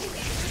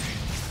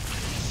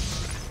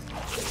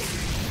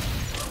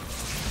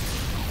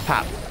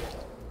 Pop.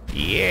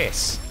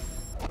 Yes.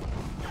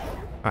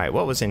 Alright,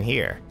 what was in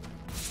here?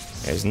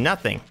 There's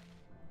nothing.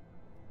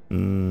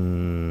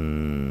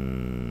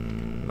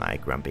 My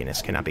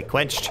grumpiness cannot be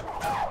quenched.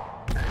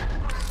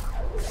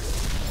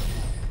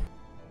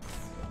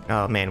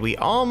 Oh man, we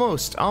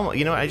almost,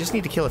 you know what, I just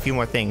need to kill a few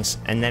more things,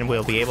 and then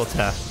we'll be able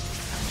to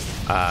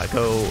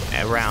go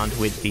around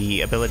with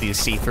the ability to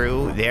see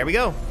through. There we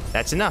go.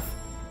 That's enough.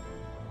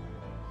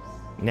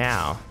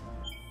 Now,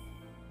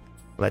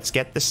 let's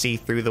get the see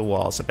through the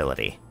walls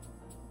ability.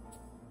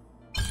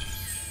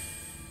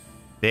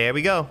 There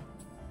we go.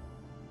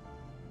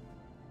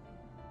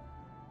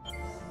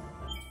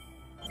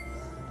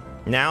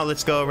 Now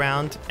let's go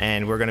around,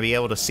 and we're going to be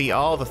able to see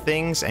all the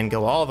things and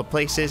go all the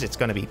places. It's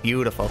going to be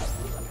beautiful.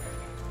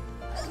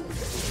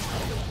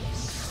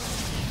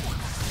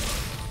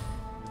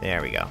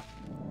 There we go.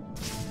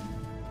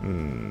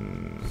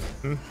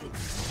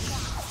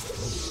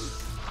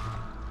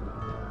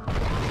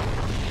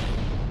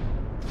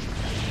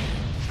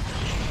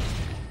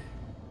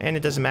 And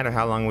it doesn't matter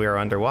how long we are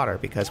underwater,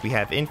 because we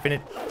have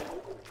infinite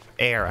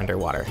air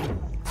underwater.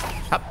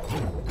 Hup,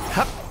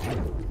 hup,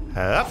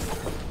 hup.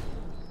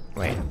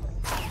 Wait.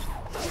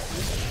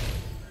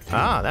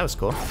 Ah, that was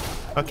cool.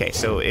 Okay,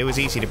 so it was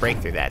easy to break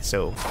through that,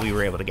 so we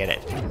were able to get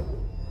it.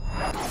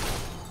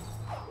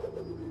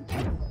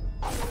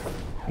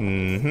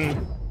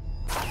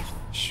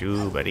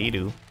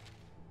 Shoo-ba-dee-doo.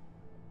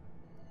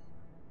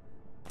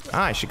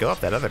 Ah, I should go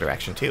up that other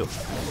direction, too.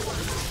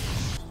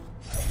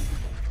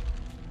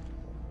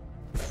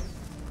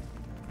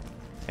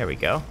 There we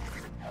go.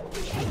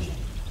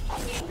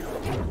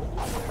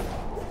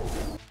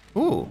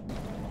 Ooh.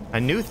 A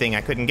new thing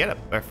I couldn't get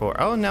up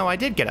before. Oh, no, I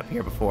did get up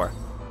here before.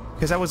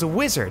 Because I was a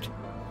wizard.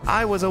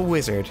 I was a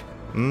wizard.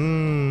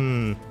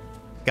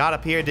 Got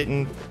up here,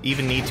 didn't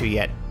even need to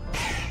yet.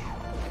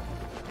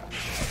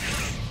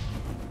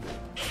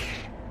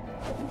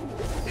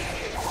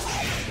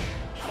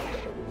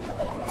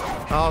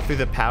 All through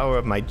the power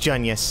of my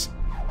genius.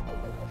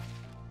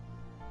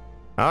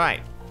 Alright.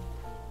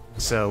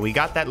 So we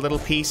got that little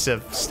piece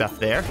of stuff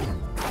there.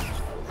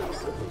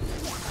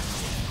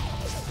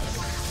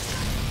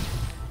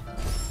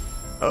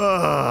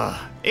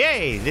 Ugh.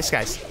 Yay, this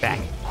guy's back.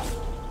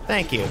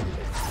 Thank you.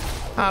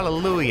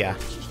 Hallelujah.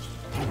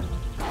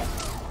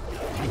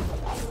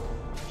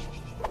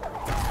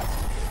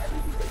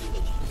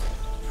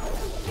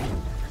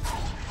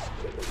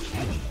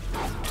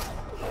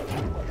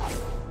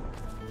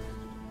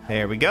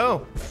 There we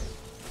go.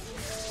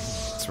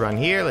 Let's run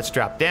here. Let's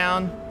drop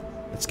down.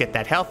 Let's get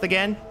that health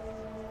again.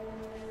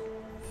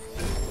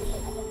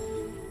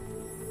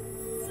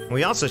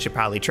 We also should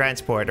probably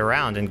transport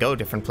around and go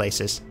different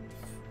places.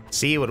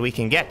 See what we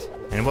can get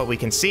and what we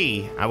can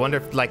see. I wonder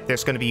if, like,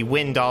 there's going to be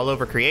wind all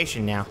over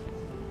creation now.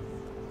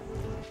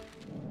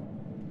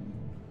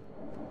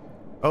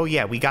 Oh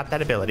yeah, we got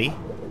that ability.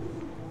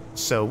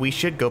 So we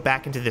should go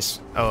back into this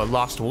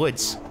lost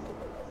woods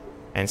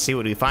and see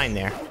what we find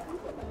there.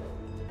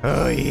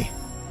 Oy.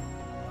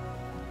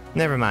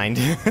 Never mind.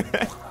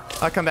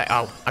 I'll come back.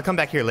 I'll come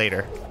back here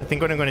later. I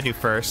think what I'm going to do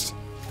first,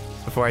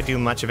 before I do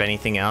much of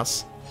anything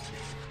else,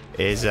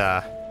 is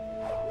I'm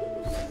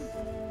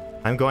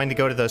going to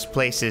go to those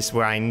places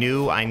where I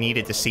knew I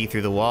needed to see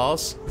through the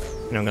walls,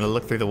 and I'm going to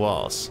look through the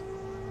walls.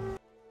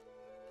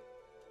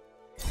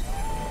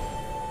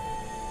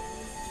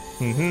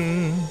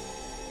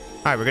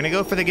 Alright, we're gonna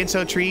go for the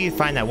Ginso tree,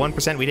 find that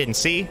 1% we didn't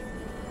see.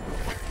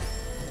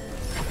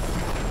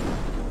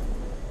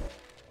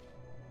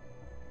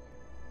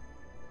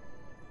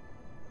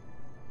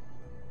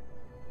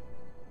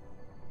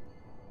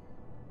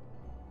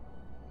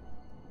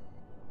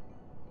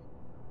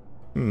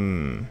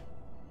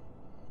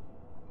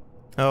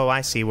 Oh,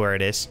 I see where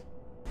it is.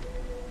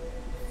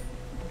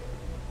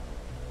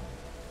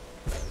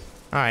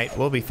 Alright,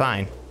 we'll be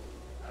fine.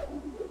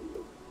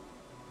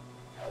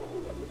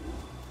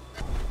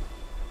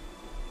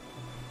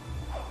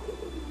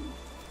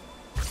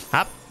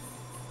 Up.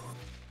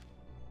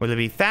 Will it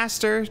be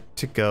faster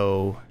to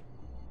go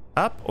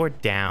up or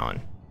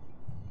down?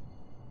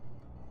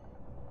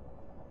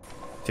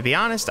 To be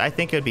honest, I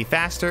think it would be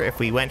faster if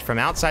we went from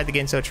outside the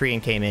Ginso tree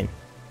and came in.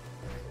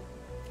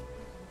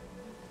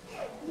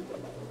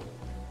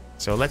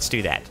 So let's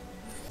do that.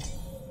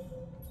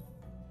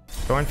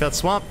 Thornfelt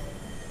Swamp.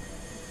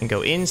 And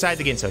go inside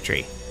the Ginso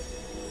tree.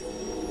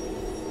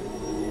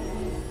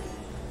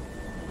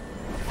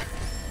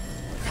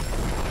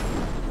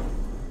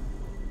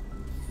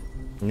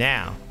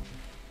 Now,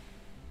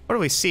 what do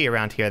we see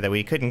around here that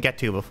we couldn't get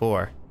to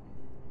before?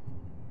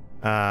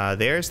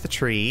 There's the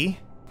tree.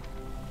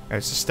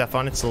 There's the stuff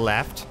on its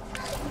left.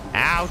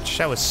 Ouch,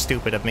 that was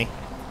stupid of me.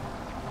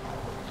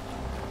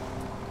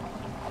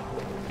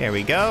 There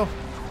we go.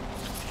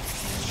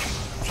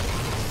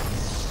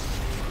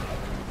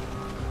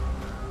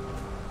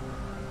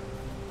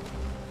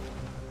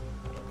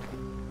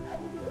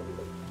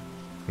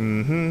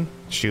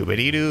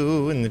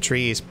 Shoo-ba-dee-doo, and the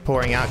tree is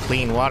pouring out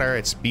clean water.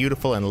 It's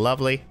beautiful and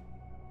lovely.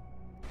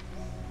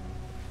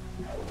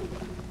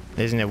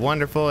 Isn't it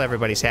wonderful?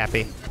 Everybody's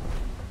happy.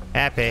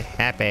 Happy,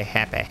 happy,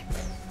 happy.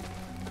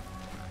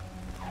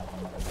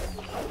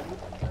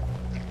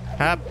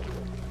 Up.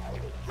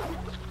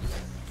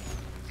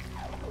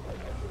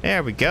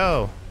 There we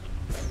go.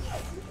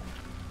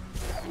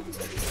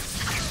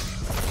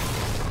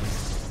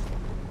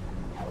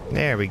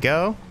 There we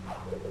go.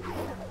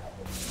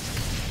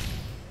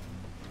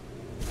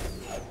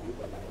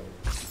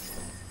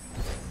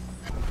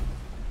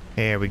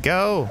 There we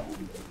go.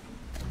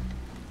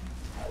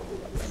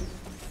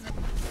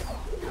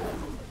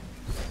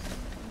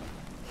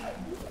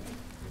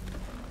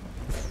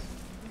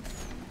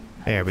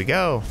 There we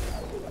go.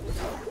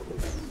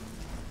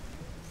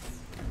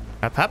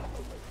 Up, up.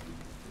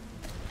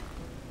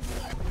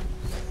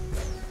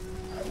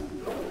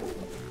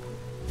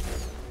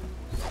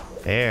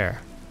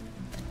 There.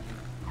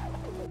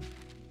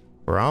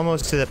 We're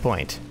almost to the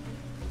point.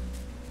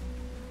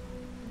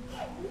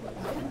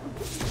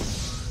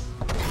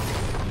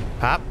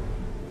 Pop.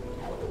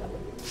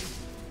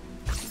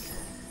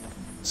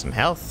 Some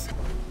health.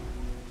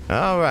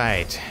 All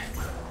right.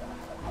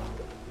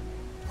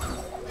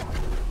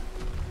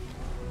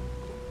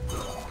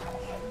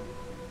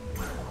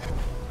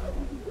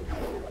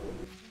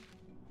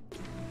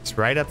 It's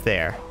right up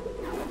there.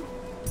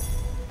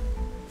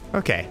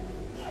 Okay.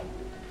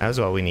 That was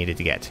what we needed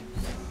to get.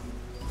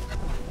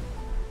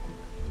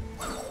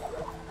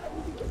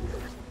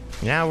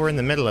 Now we're in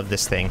the middle of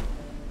this thing.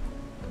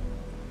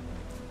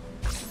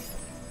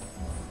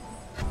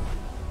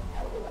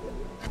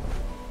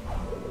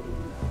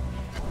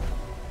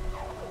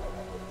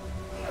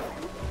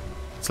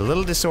 It's a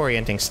little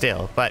disorienting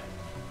still, but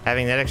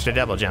having that extra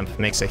double jump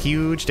makes a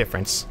huge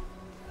difference.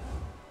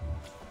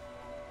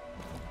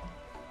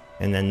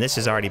 And then this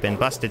has already been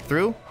busted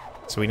through,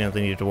 so we don't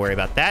need to worry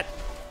about that.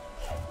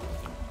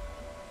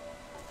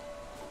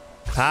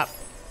 Pop.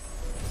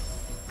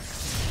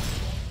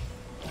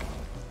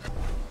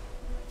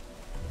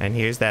 And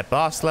here's that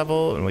boss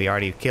level, and we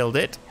already killed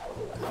it.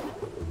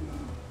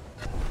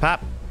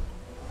 Pop.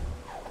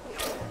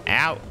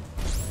 Ow.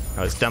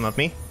 That was dumb of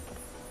me.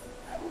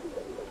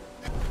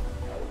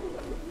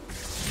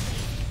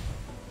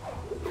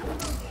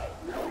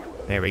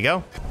 There we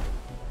go.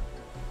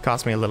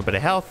 Cost me a little bit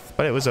of health,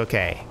 but it was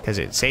okay, because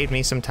it saved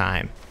me some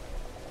time.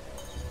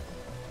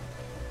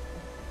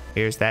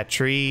 Here's that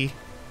tree.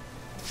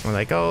 We're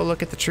like, oh,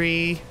 look at the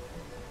tree.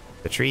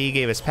 The tree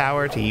gave us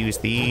power to use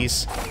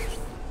these.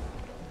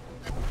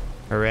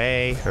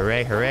 Hooray,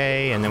 hooray,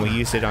 hooray. And then we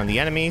used it on the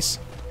enemies.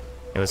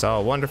 It was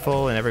all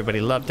wonderful, and everybody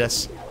loved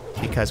us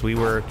because we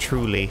were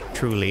truly,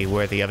 truly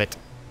worthy of it.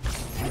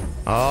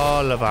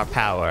 All of our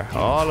power,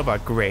 all of our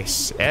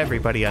grace,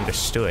 everybody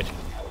understood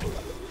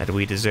that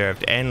we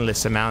deserved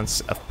endless amounts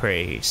of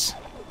praise.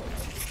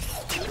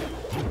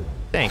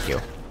 Thank you.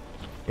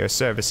 Your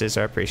services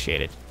are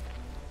appreciated.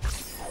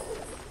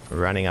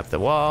 Running up the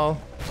wall.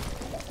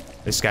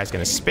 This guy's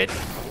gonna spit.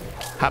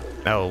 Hop.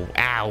 Oh,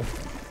 ow.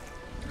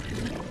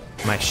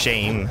 My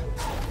shame.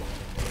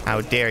 How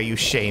dare you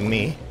shame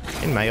me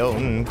in my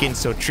own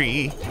Ginso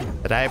tree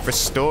that I have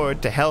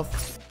restored to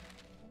health.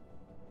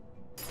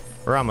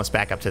 We're almost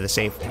back up to the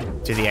safe,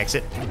 to the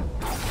exit.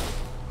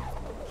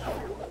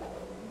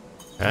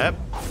 Up.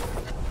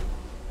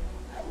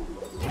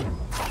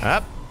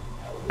 Up.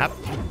 Up.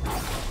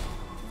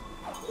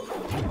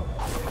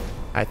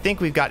 I think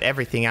we've got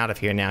everything out of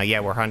here now. Yeah,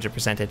 we're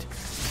 100%ed.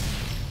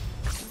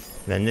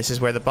 Then this is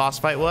where the boss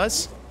fight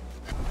was.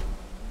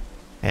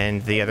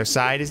 And the other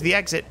side is the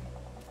exit.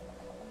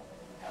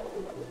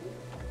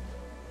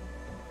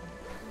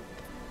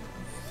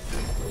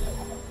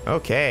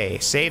 Okay,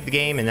 save the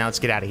game, and now let's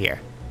get out of here.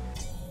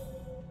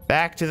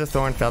 Back to the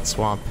Thornfelt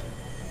Swamp.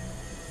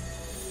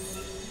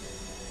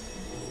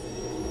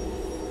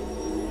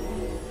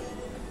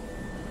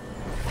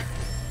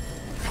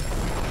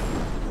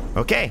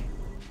 Okay,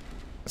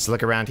 let's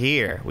look around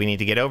here. We need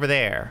to get over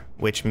there,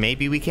 which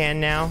maybe we can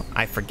now.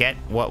 I forget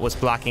what was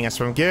blocking us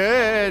from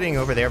getting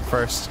over there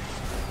first.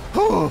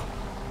 Whew.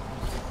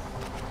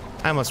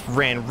 I almost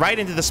ran right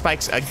into the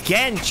spikes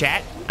again,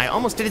 chat. I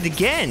almost did it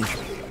again.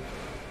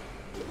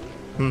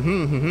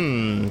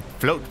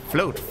 Float,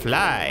 float,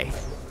 fly.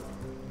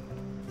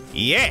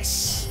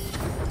 Yes!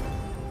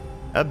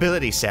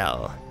 Ability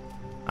cell.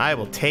 I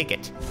will take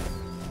it.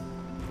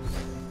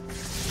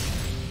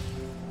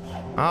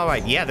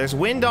 Alright, yeah, there's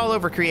wind all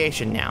over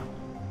creation now.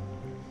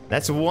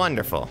 That's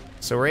wonderful.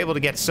 So we're able to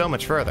get so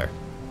much further.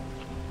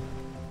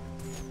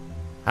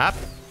 Up.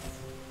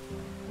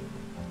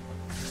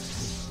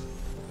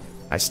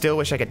 I still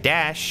wish I could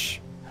dash,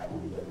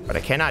 but I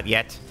cannot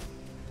yet.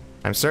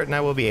 I'm certain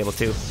I will be able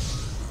to.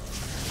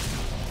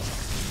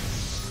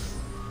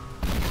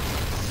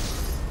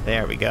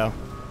 There we go.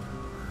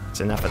 It's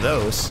enough of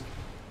those.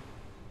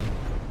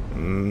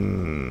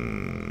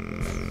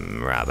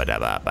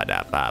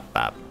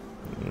 Rabba-dabba-ba-da-ba-ba.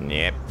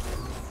 Yep.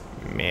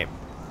 Yep.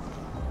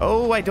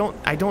 Oh, I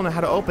don't know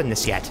how to open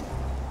this yet.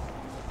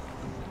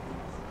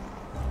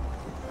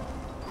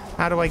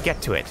 How do I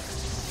get to it?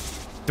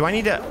 Do I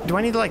need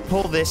to like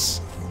pull this?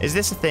 Is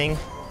this a thing?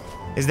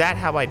 Is that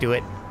how I do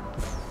it?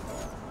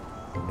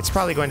 It's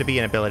probably going to be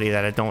an ability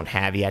that I don't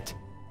have yet.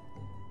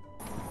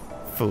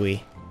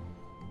 Phooey.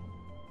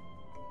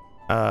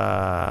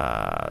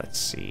 Let's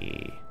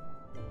see.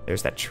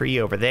 There's that tree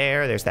over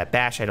there. There's that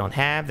bash I don't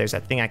have. There's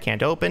that thing I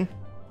can't open.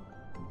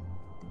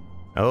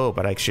 Oh,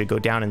 but I should go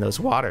down in those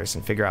waters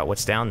and figure out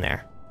what's down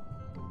there.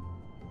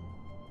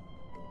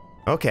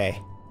 Okay.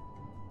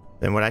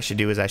 Then what I should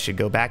do is I should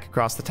go back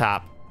across the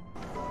top.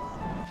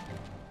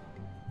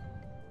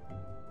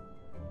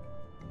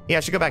 Yeah, I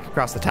should go back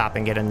across the top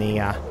and get in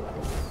the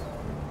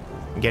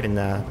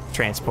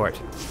transport.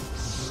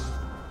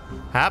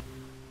 Hop.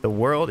 The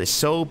world is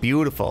so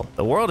beautiful.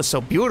 The world is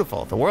so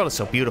beautiful. The world is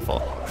so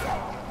beautiful.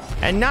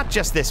 And not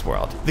just this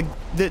world.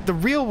 The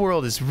real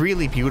world is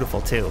really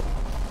beautiful too.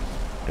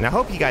 And I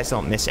hope you guys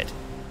don't miss it.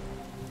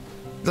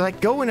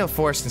 Like, go into a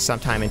forest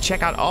sometime and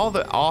check out all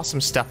the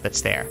awesome stuff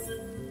that's there.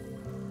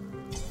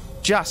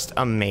 Just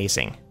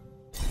amazing.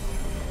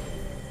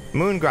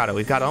 Moon Grotto,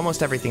 we've got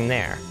almost everything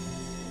there.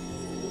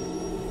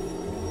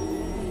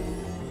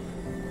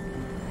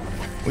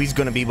 We's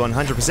gonna be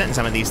 100% in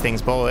some of these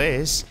things,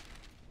 boys.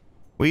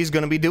 We's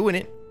gonna be doing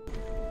it.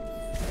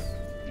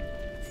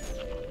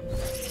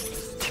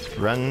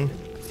 Run.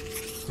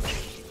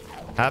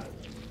 Up.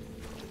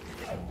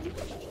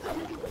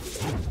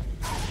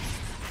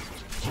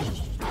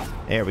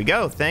 There we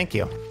go, thank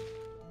you.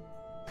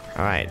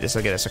 Alright, this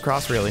will get us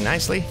across really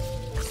nicely.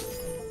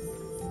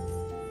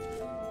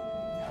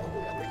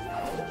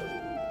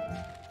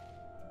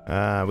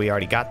 We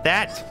already got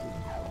that.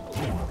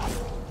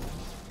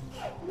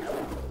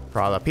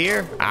 Crawl up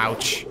here.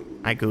 Ouch.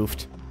 I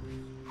goofed.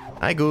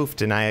 I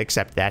goofed, and I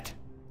accept that.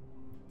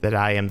 That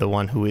I am the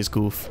one who is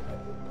goof.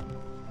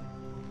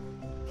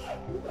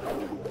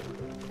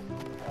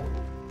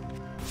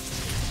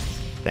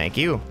 Thank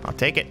you. I'll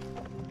take it.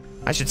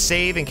 I should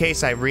save in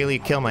case I really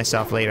kill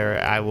myself later.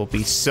 I will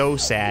be so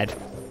sad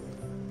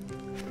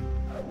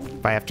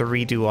if I have to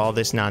redo all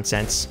this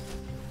nonsense.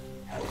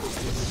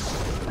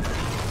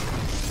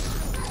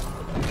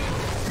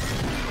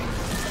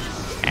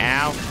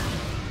 Ow.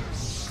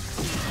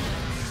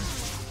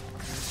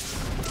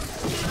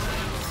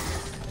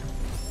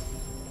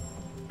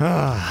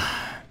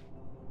 Ah,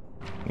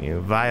 you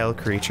vile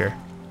creature.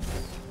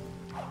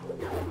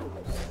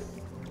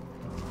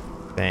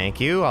 Thank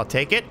you, I'll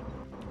take it.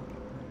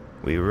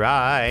 We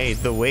ride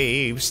the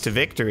waves to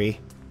victory.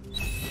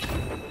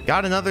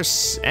 Got another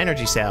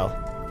energy cell.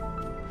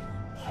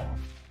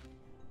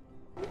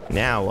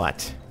 Now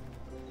what?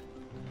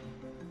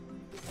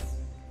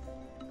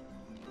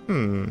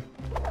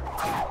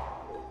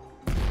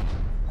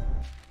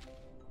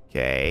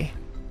 Okay.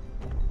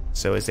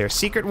 So is there a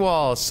secret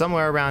wall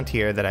somewhere around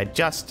here that I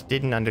just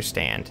didn't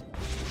understand?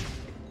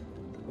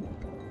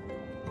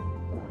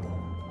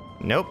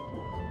 Nope.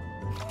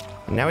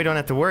 Now we don't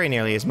have to worry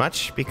nearly as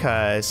much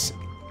because...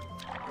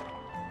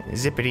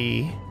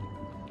 Zippity...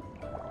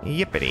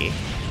 Yippity.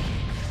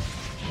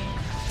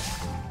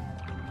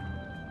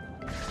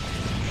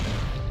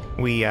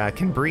 We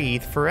can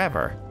breathe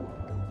forever.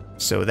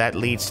 So that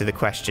leads to the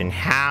question,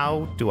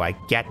 how do I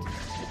get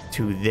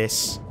to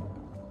this?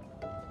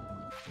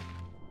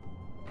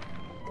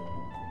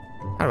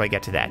 How do I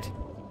get to that?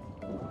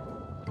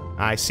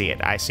 I see it,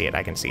 I see it,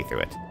 I can see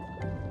through it.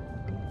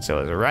 So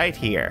it's right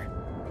here.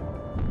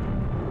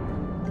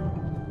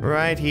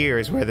 Right here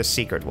is where the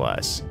secret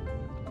was.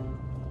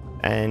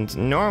 And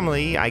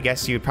normally, I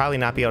guess you'd probably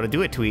not be able to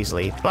do it too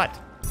easily, but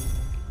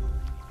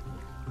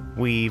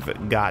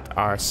we've got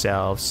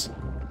ourselves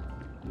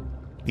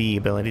the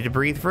ability to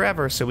breathe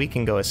forever, so we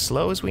can go as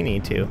slow as we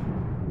need to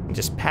and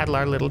just paddle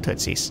our little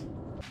tootsies.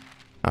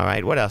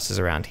 Alright, what else is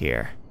around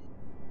here?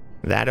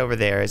 That over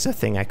there is a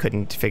thing I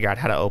couldn't figure out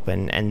how to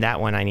open, and that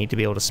one I need to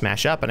be able to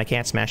smash up, and I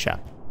can't smash up.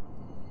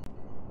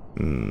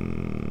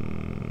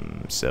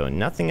 So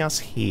nothing else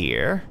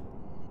here.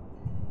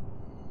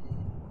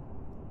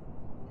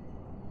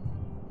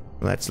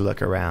 Let's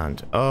look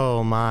around.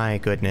 Oh my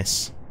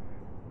goodness.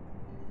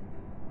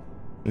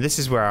 This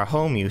is where our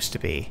home used to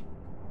be.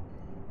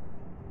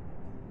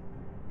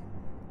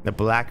 The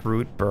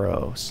Blackroot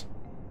Burrows.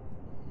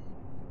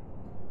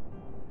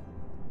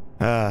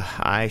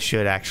 I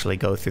should actually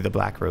go through the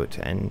Blackroot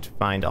and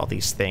find all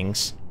these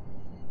things.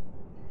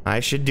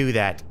 I should do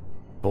that.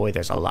 Boy,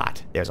 there's a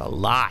lot. There's a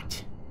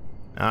lot.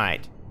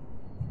 Alright.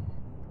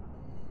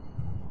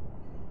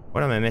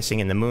 What am I missing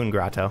in the Moon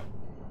Grotto?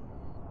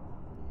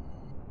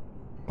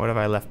 What have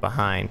I left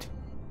behind?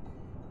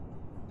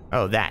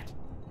 Oh, that.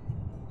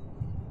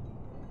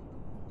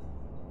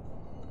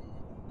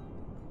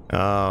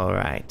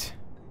 Alright.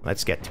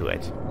 Let's get to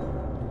it.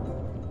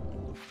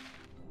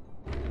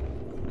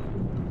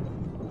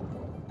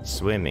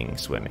 Swimming,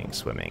 swimming,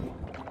 swimming.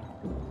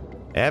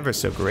 Ever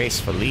so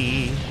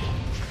gracefully.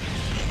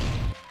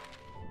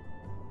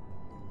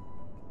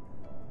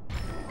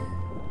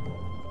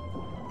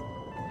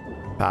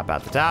 Pop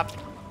out the top,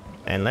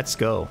 and let's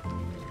go.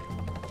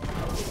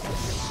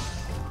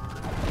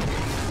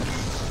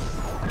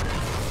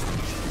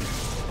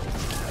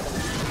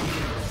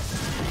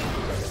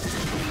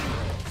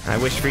 I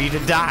wish for you to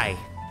die.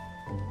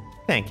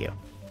 Thank you.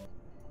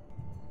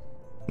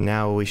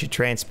 Now we should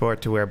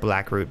transport to where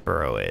Blackroot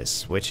Burrow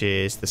is, which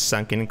is the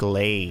Sunken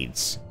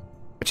Glades.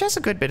 Which has a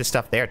good bit of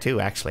stuff there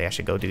too, actually. I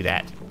should go do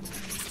that.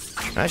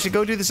 I should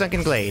go do the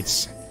Sunken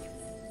Glades.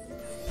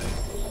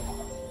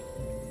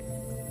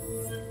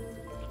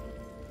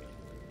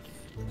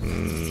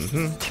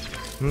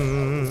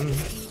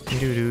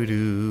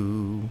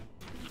 Do-do-do.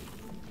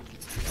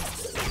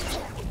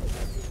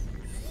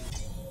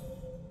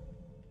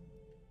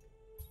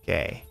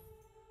 Okay.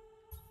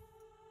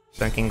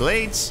 Sunken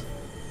Glades.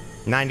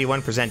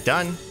 91%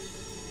 done.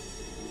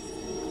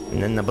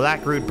 And then the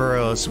Blackroot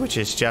Burrows, which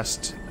is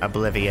just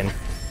oblivion.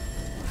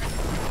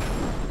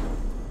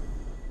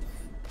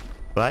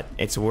 But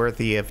it's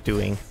worthy of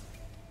doing.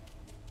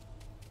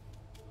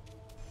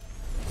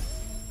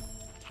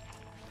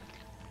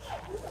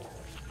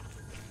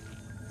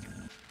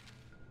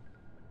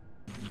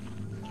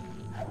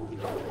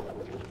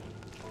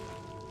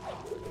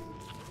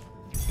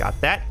 Got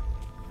that.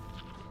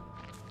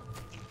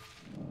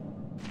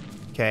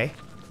 Okay.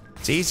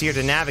 It's easier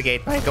to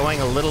navigate by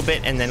going a little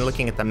bit and then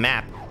looking at the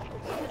map.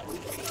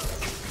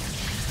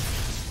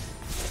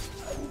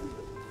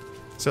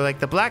 So, like,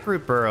 the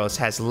Blackroot Burrows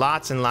has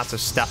lots and lots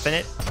of stuff in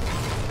it.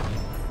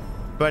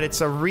 But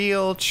it's a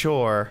real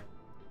chore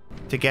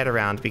to get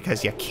around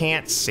because you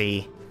can't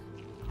see.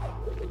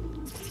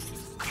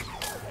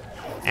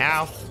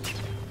 Ow.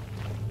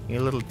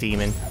 You little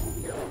demon.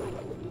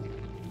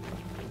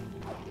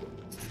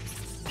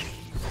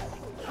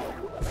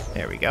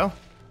 There we go.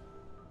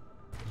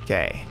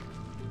 Okay.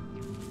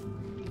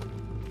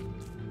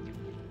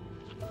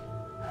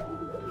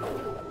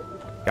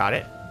 Got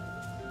it.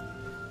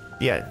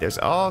 Yeah, there's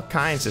all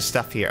kinds of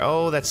stuff here.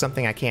 Oh, that's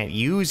something I can't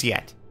use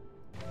yet.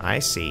 I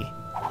see.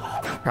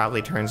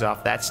 Probably turns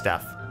off that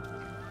stuff.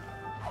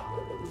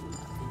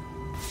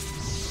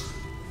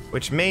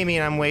 Which may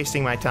mean I'm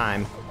wasting my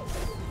time.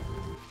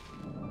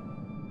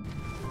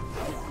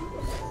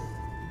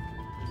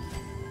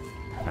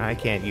 I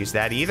can't use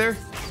that either.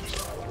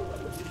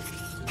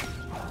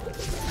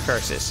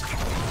 Curses.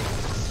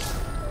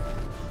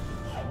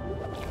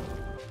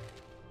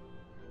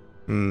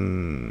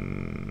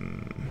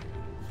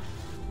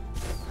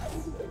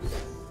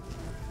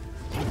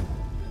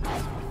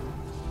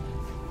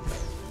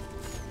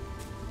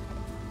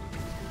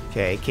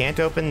 Okay, can't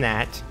open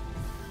that.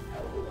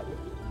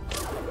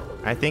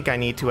 I think I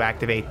need to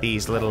activate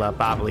these little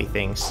bobbly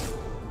things.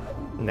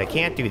 And I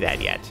can't do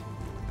that yet.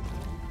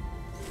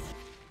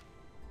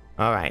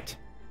 Alright.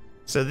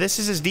 So this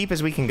is as deep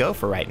as we can go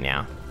for right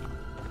now.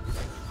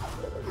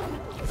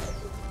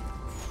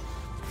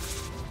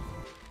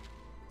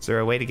 Is there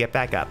a way to get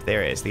back up?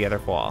 There is, the other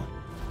wall.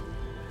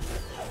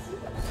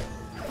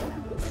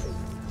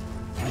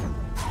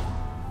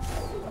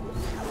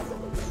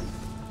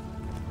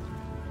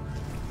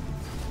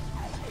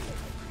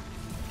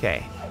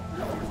 Okay.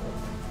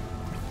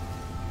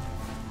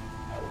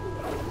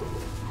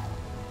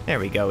 There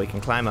we go, we can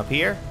climb up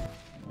here.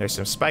 There's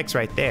some spikes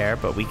right there,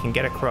 but we can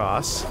get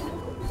across.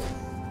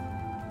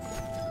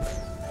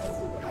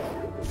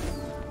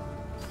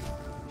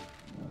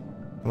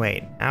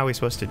 Wait, how are we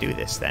supposed to do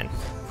this then?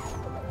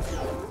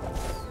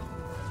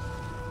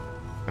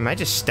 Am I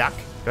just stuck?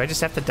 Do I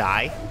just have to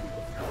die?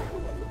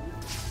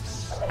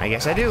 I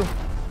guess I do.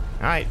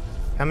 Alright,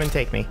 come and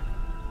take me.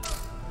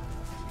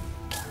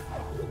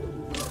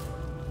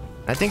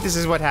 I think this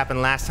is what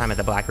happened last time at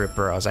the Blackroot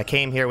Burrows. I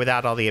came here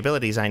without all the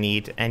abilities I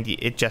need, and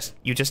you just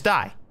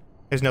die.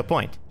 There's no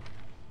point.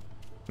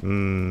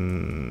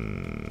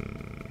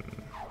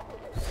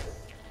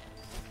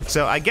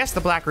 So I guess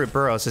the Blackroot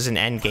Burrows is an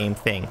endgame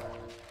thing.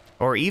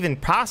 Or even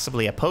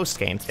possibly a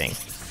post-game thing.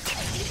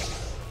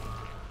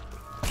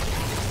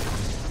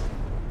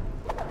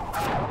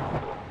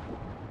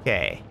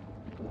 Okay.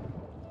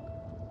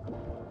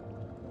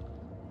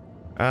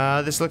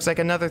 This looks like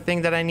another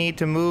thing that I need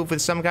to move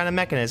with some kind of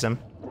mechanism.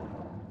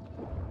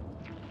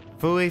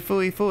 Phooey,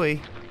 phooey, phooey.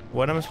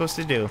 What am I supposed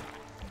to do?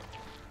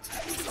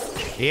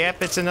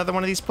 Yep, it's another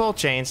one of these pull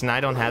chains, and I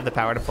don't have the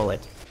power to pull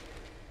it.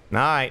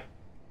 Alright.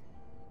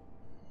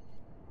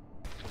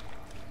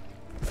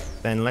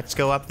 Then let's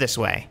go up this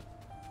way.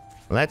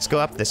 Let's go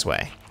up this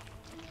way.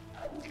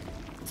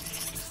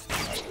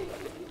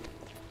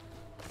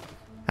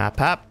 Hop,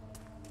 hop.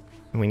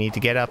 We need to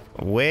get up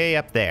way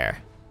up there.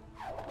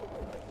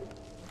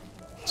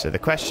 So the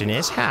question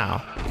is,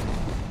 how?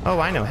 Oh,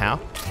 I know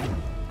how.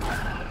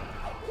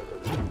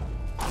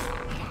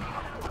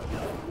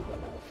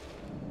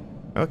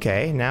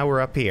 Okay, now we're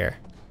up here.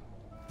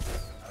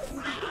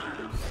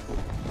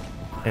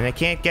 And I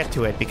can't get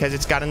to it because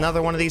it's got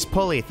another one of these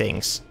pulley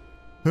things.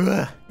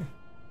 Ugh.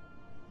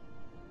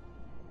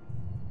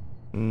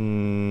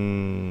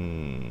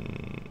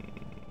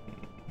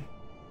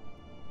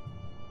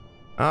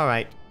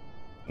 Alright.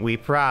 We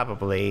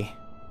probably...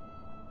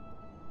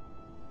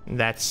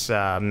 That's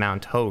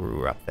Mount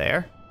Horu up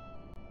there.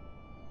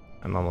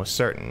 I'm almost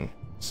certain.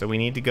 So we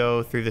need to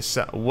go through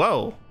the...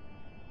 Whoa!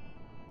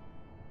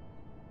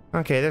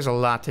 Okay, there's a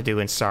lot to do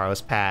in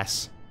Sorrow's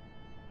Pass.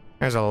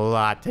 There's a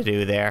lot to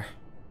do there.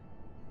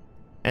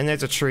 And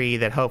there's a tree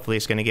that hopefully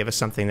is going to give us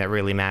something that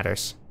really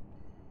matters.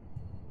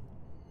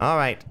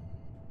 Alright.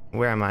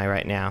 Where am I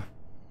right now?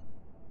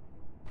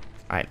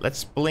 Alright,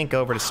 let's blink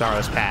over to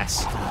Sorrow's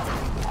Pass.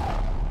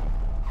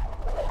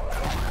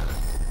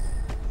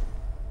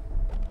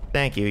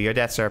 Thank you, your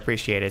deaths are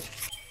appreciated.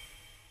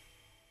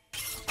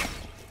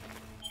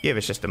 Give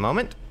us just a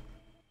moment.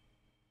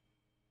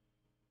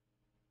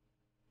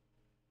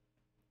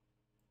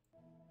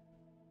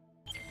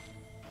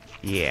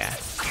 Yeah.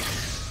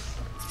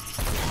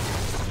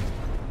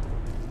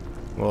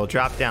 We'll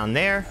drop down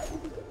there.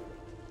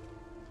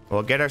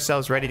 We'll get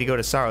ourselves ready to go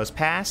to Sorrow's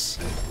Pass.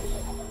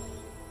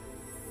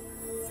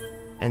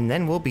 And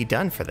then we'll be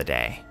done for the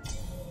day.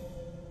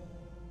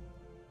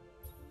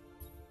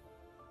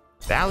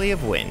 Valley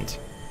of Wind.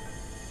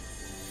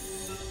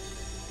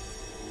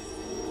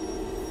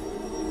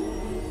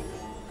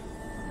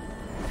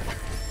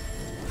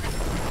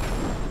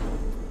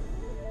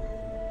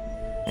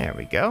 There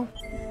we go.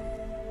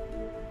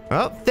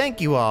 Well,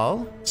 thank you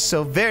all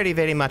so very,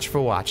 very much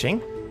for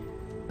watching.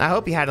 I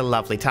hope you had a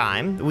lovely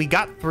time. We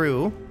got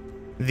through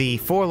the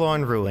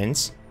Forlorn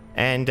Ruins,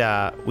 and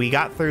we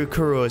got through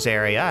Kuro's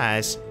area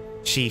as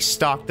she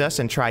stalked us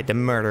and tried to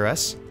murder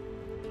us.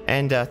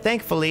 And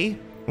thankfully,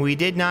 we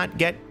did not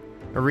get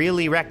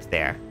really wrecked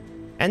there.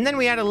 And then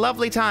we had a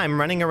lovely time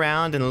running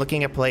around and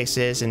looking at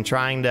places and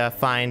trying to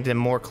find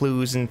more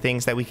clues and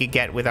things that we could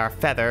get with our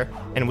feather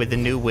and with the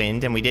new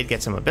wind. And we did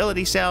get some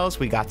ability cells,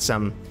 we got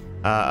some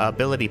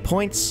ability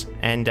points,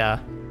 and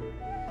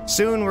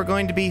soon we're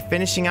going to be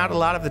finishing out a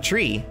lot of the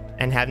tree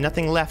and have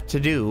nothing left to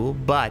do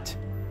but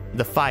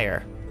the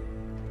fire,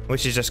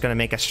 which is just going to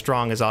make us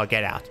strong as all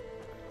get out.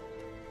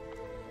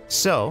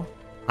 So,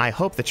 I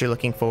hope that you're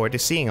looking forward to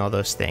seeing all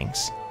those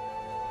things.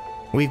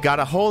 We've got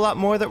a whole lot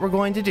more that we're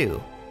going to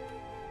do,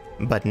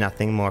 but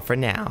nothing more for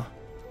now.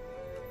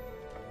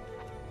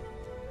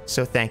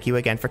 So thank you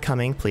again for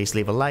coming. Please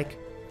leave a like,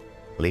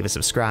 leave a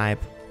subscribe,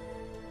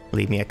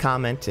 leave me a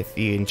comment if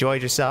you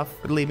enjoyed yourself,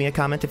 leave me a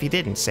comment if you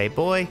didn't. Say,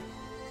 boy,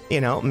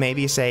 you know,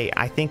 maybe you say,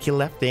 I think you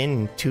left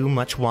in too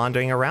much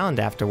wandering around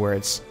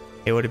afterwards.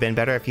 It would have been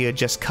better if you had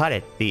just cut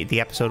it.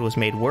 The episode was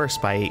made worse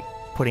by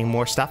putting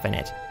more stuff in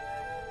it.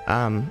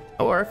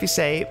 Or if you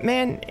say,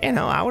 man, you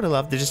know, I would have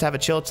loved to just have a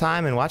chill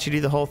time and watch you do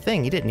the whole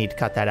thing. You didn't need to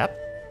cut that up.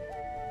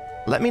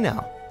 Let me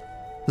know.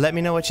 Let me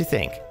know what you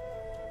think.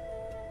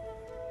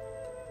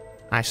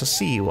 I shall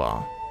see you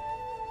all.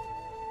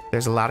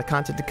 There's a lot of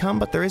content to come,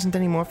 but there isn't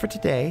any more for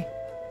today.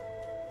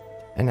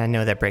 And I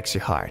know that breaks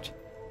your heart.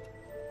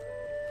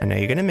 I know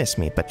you're gonna miss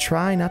me, but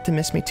try not to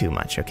miss me too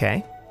much,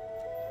 okay?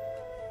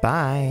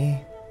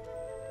 Bye.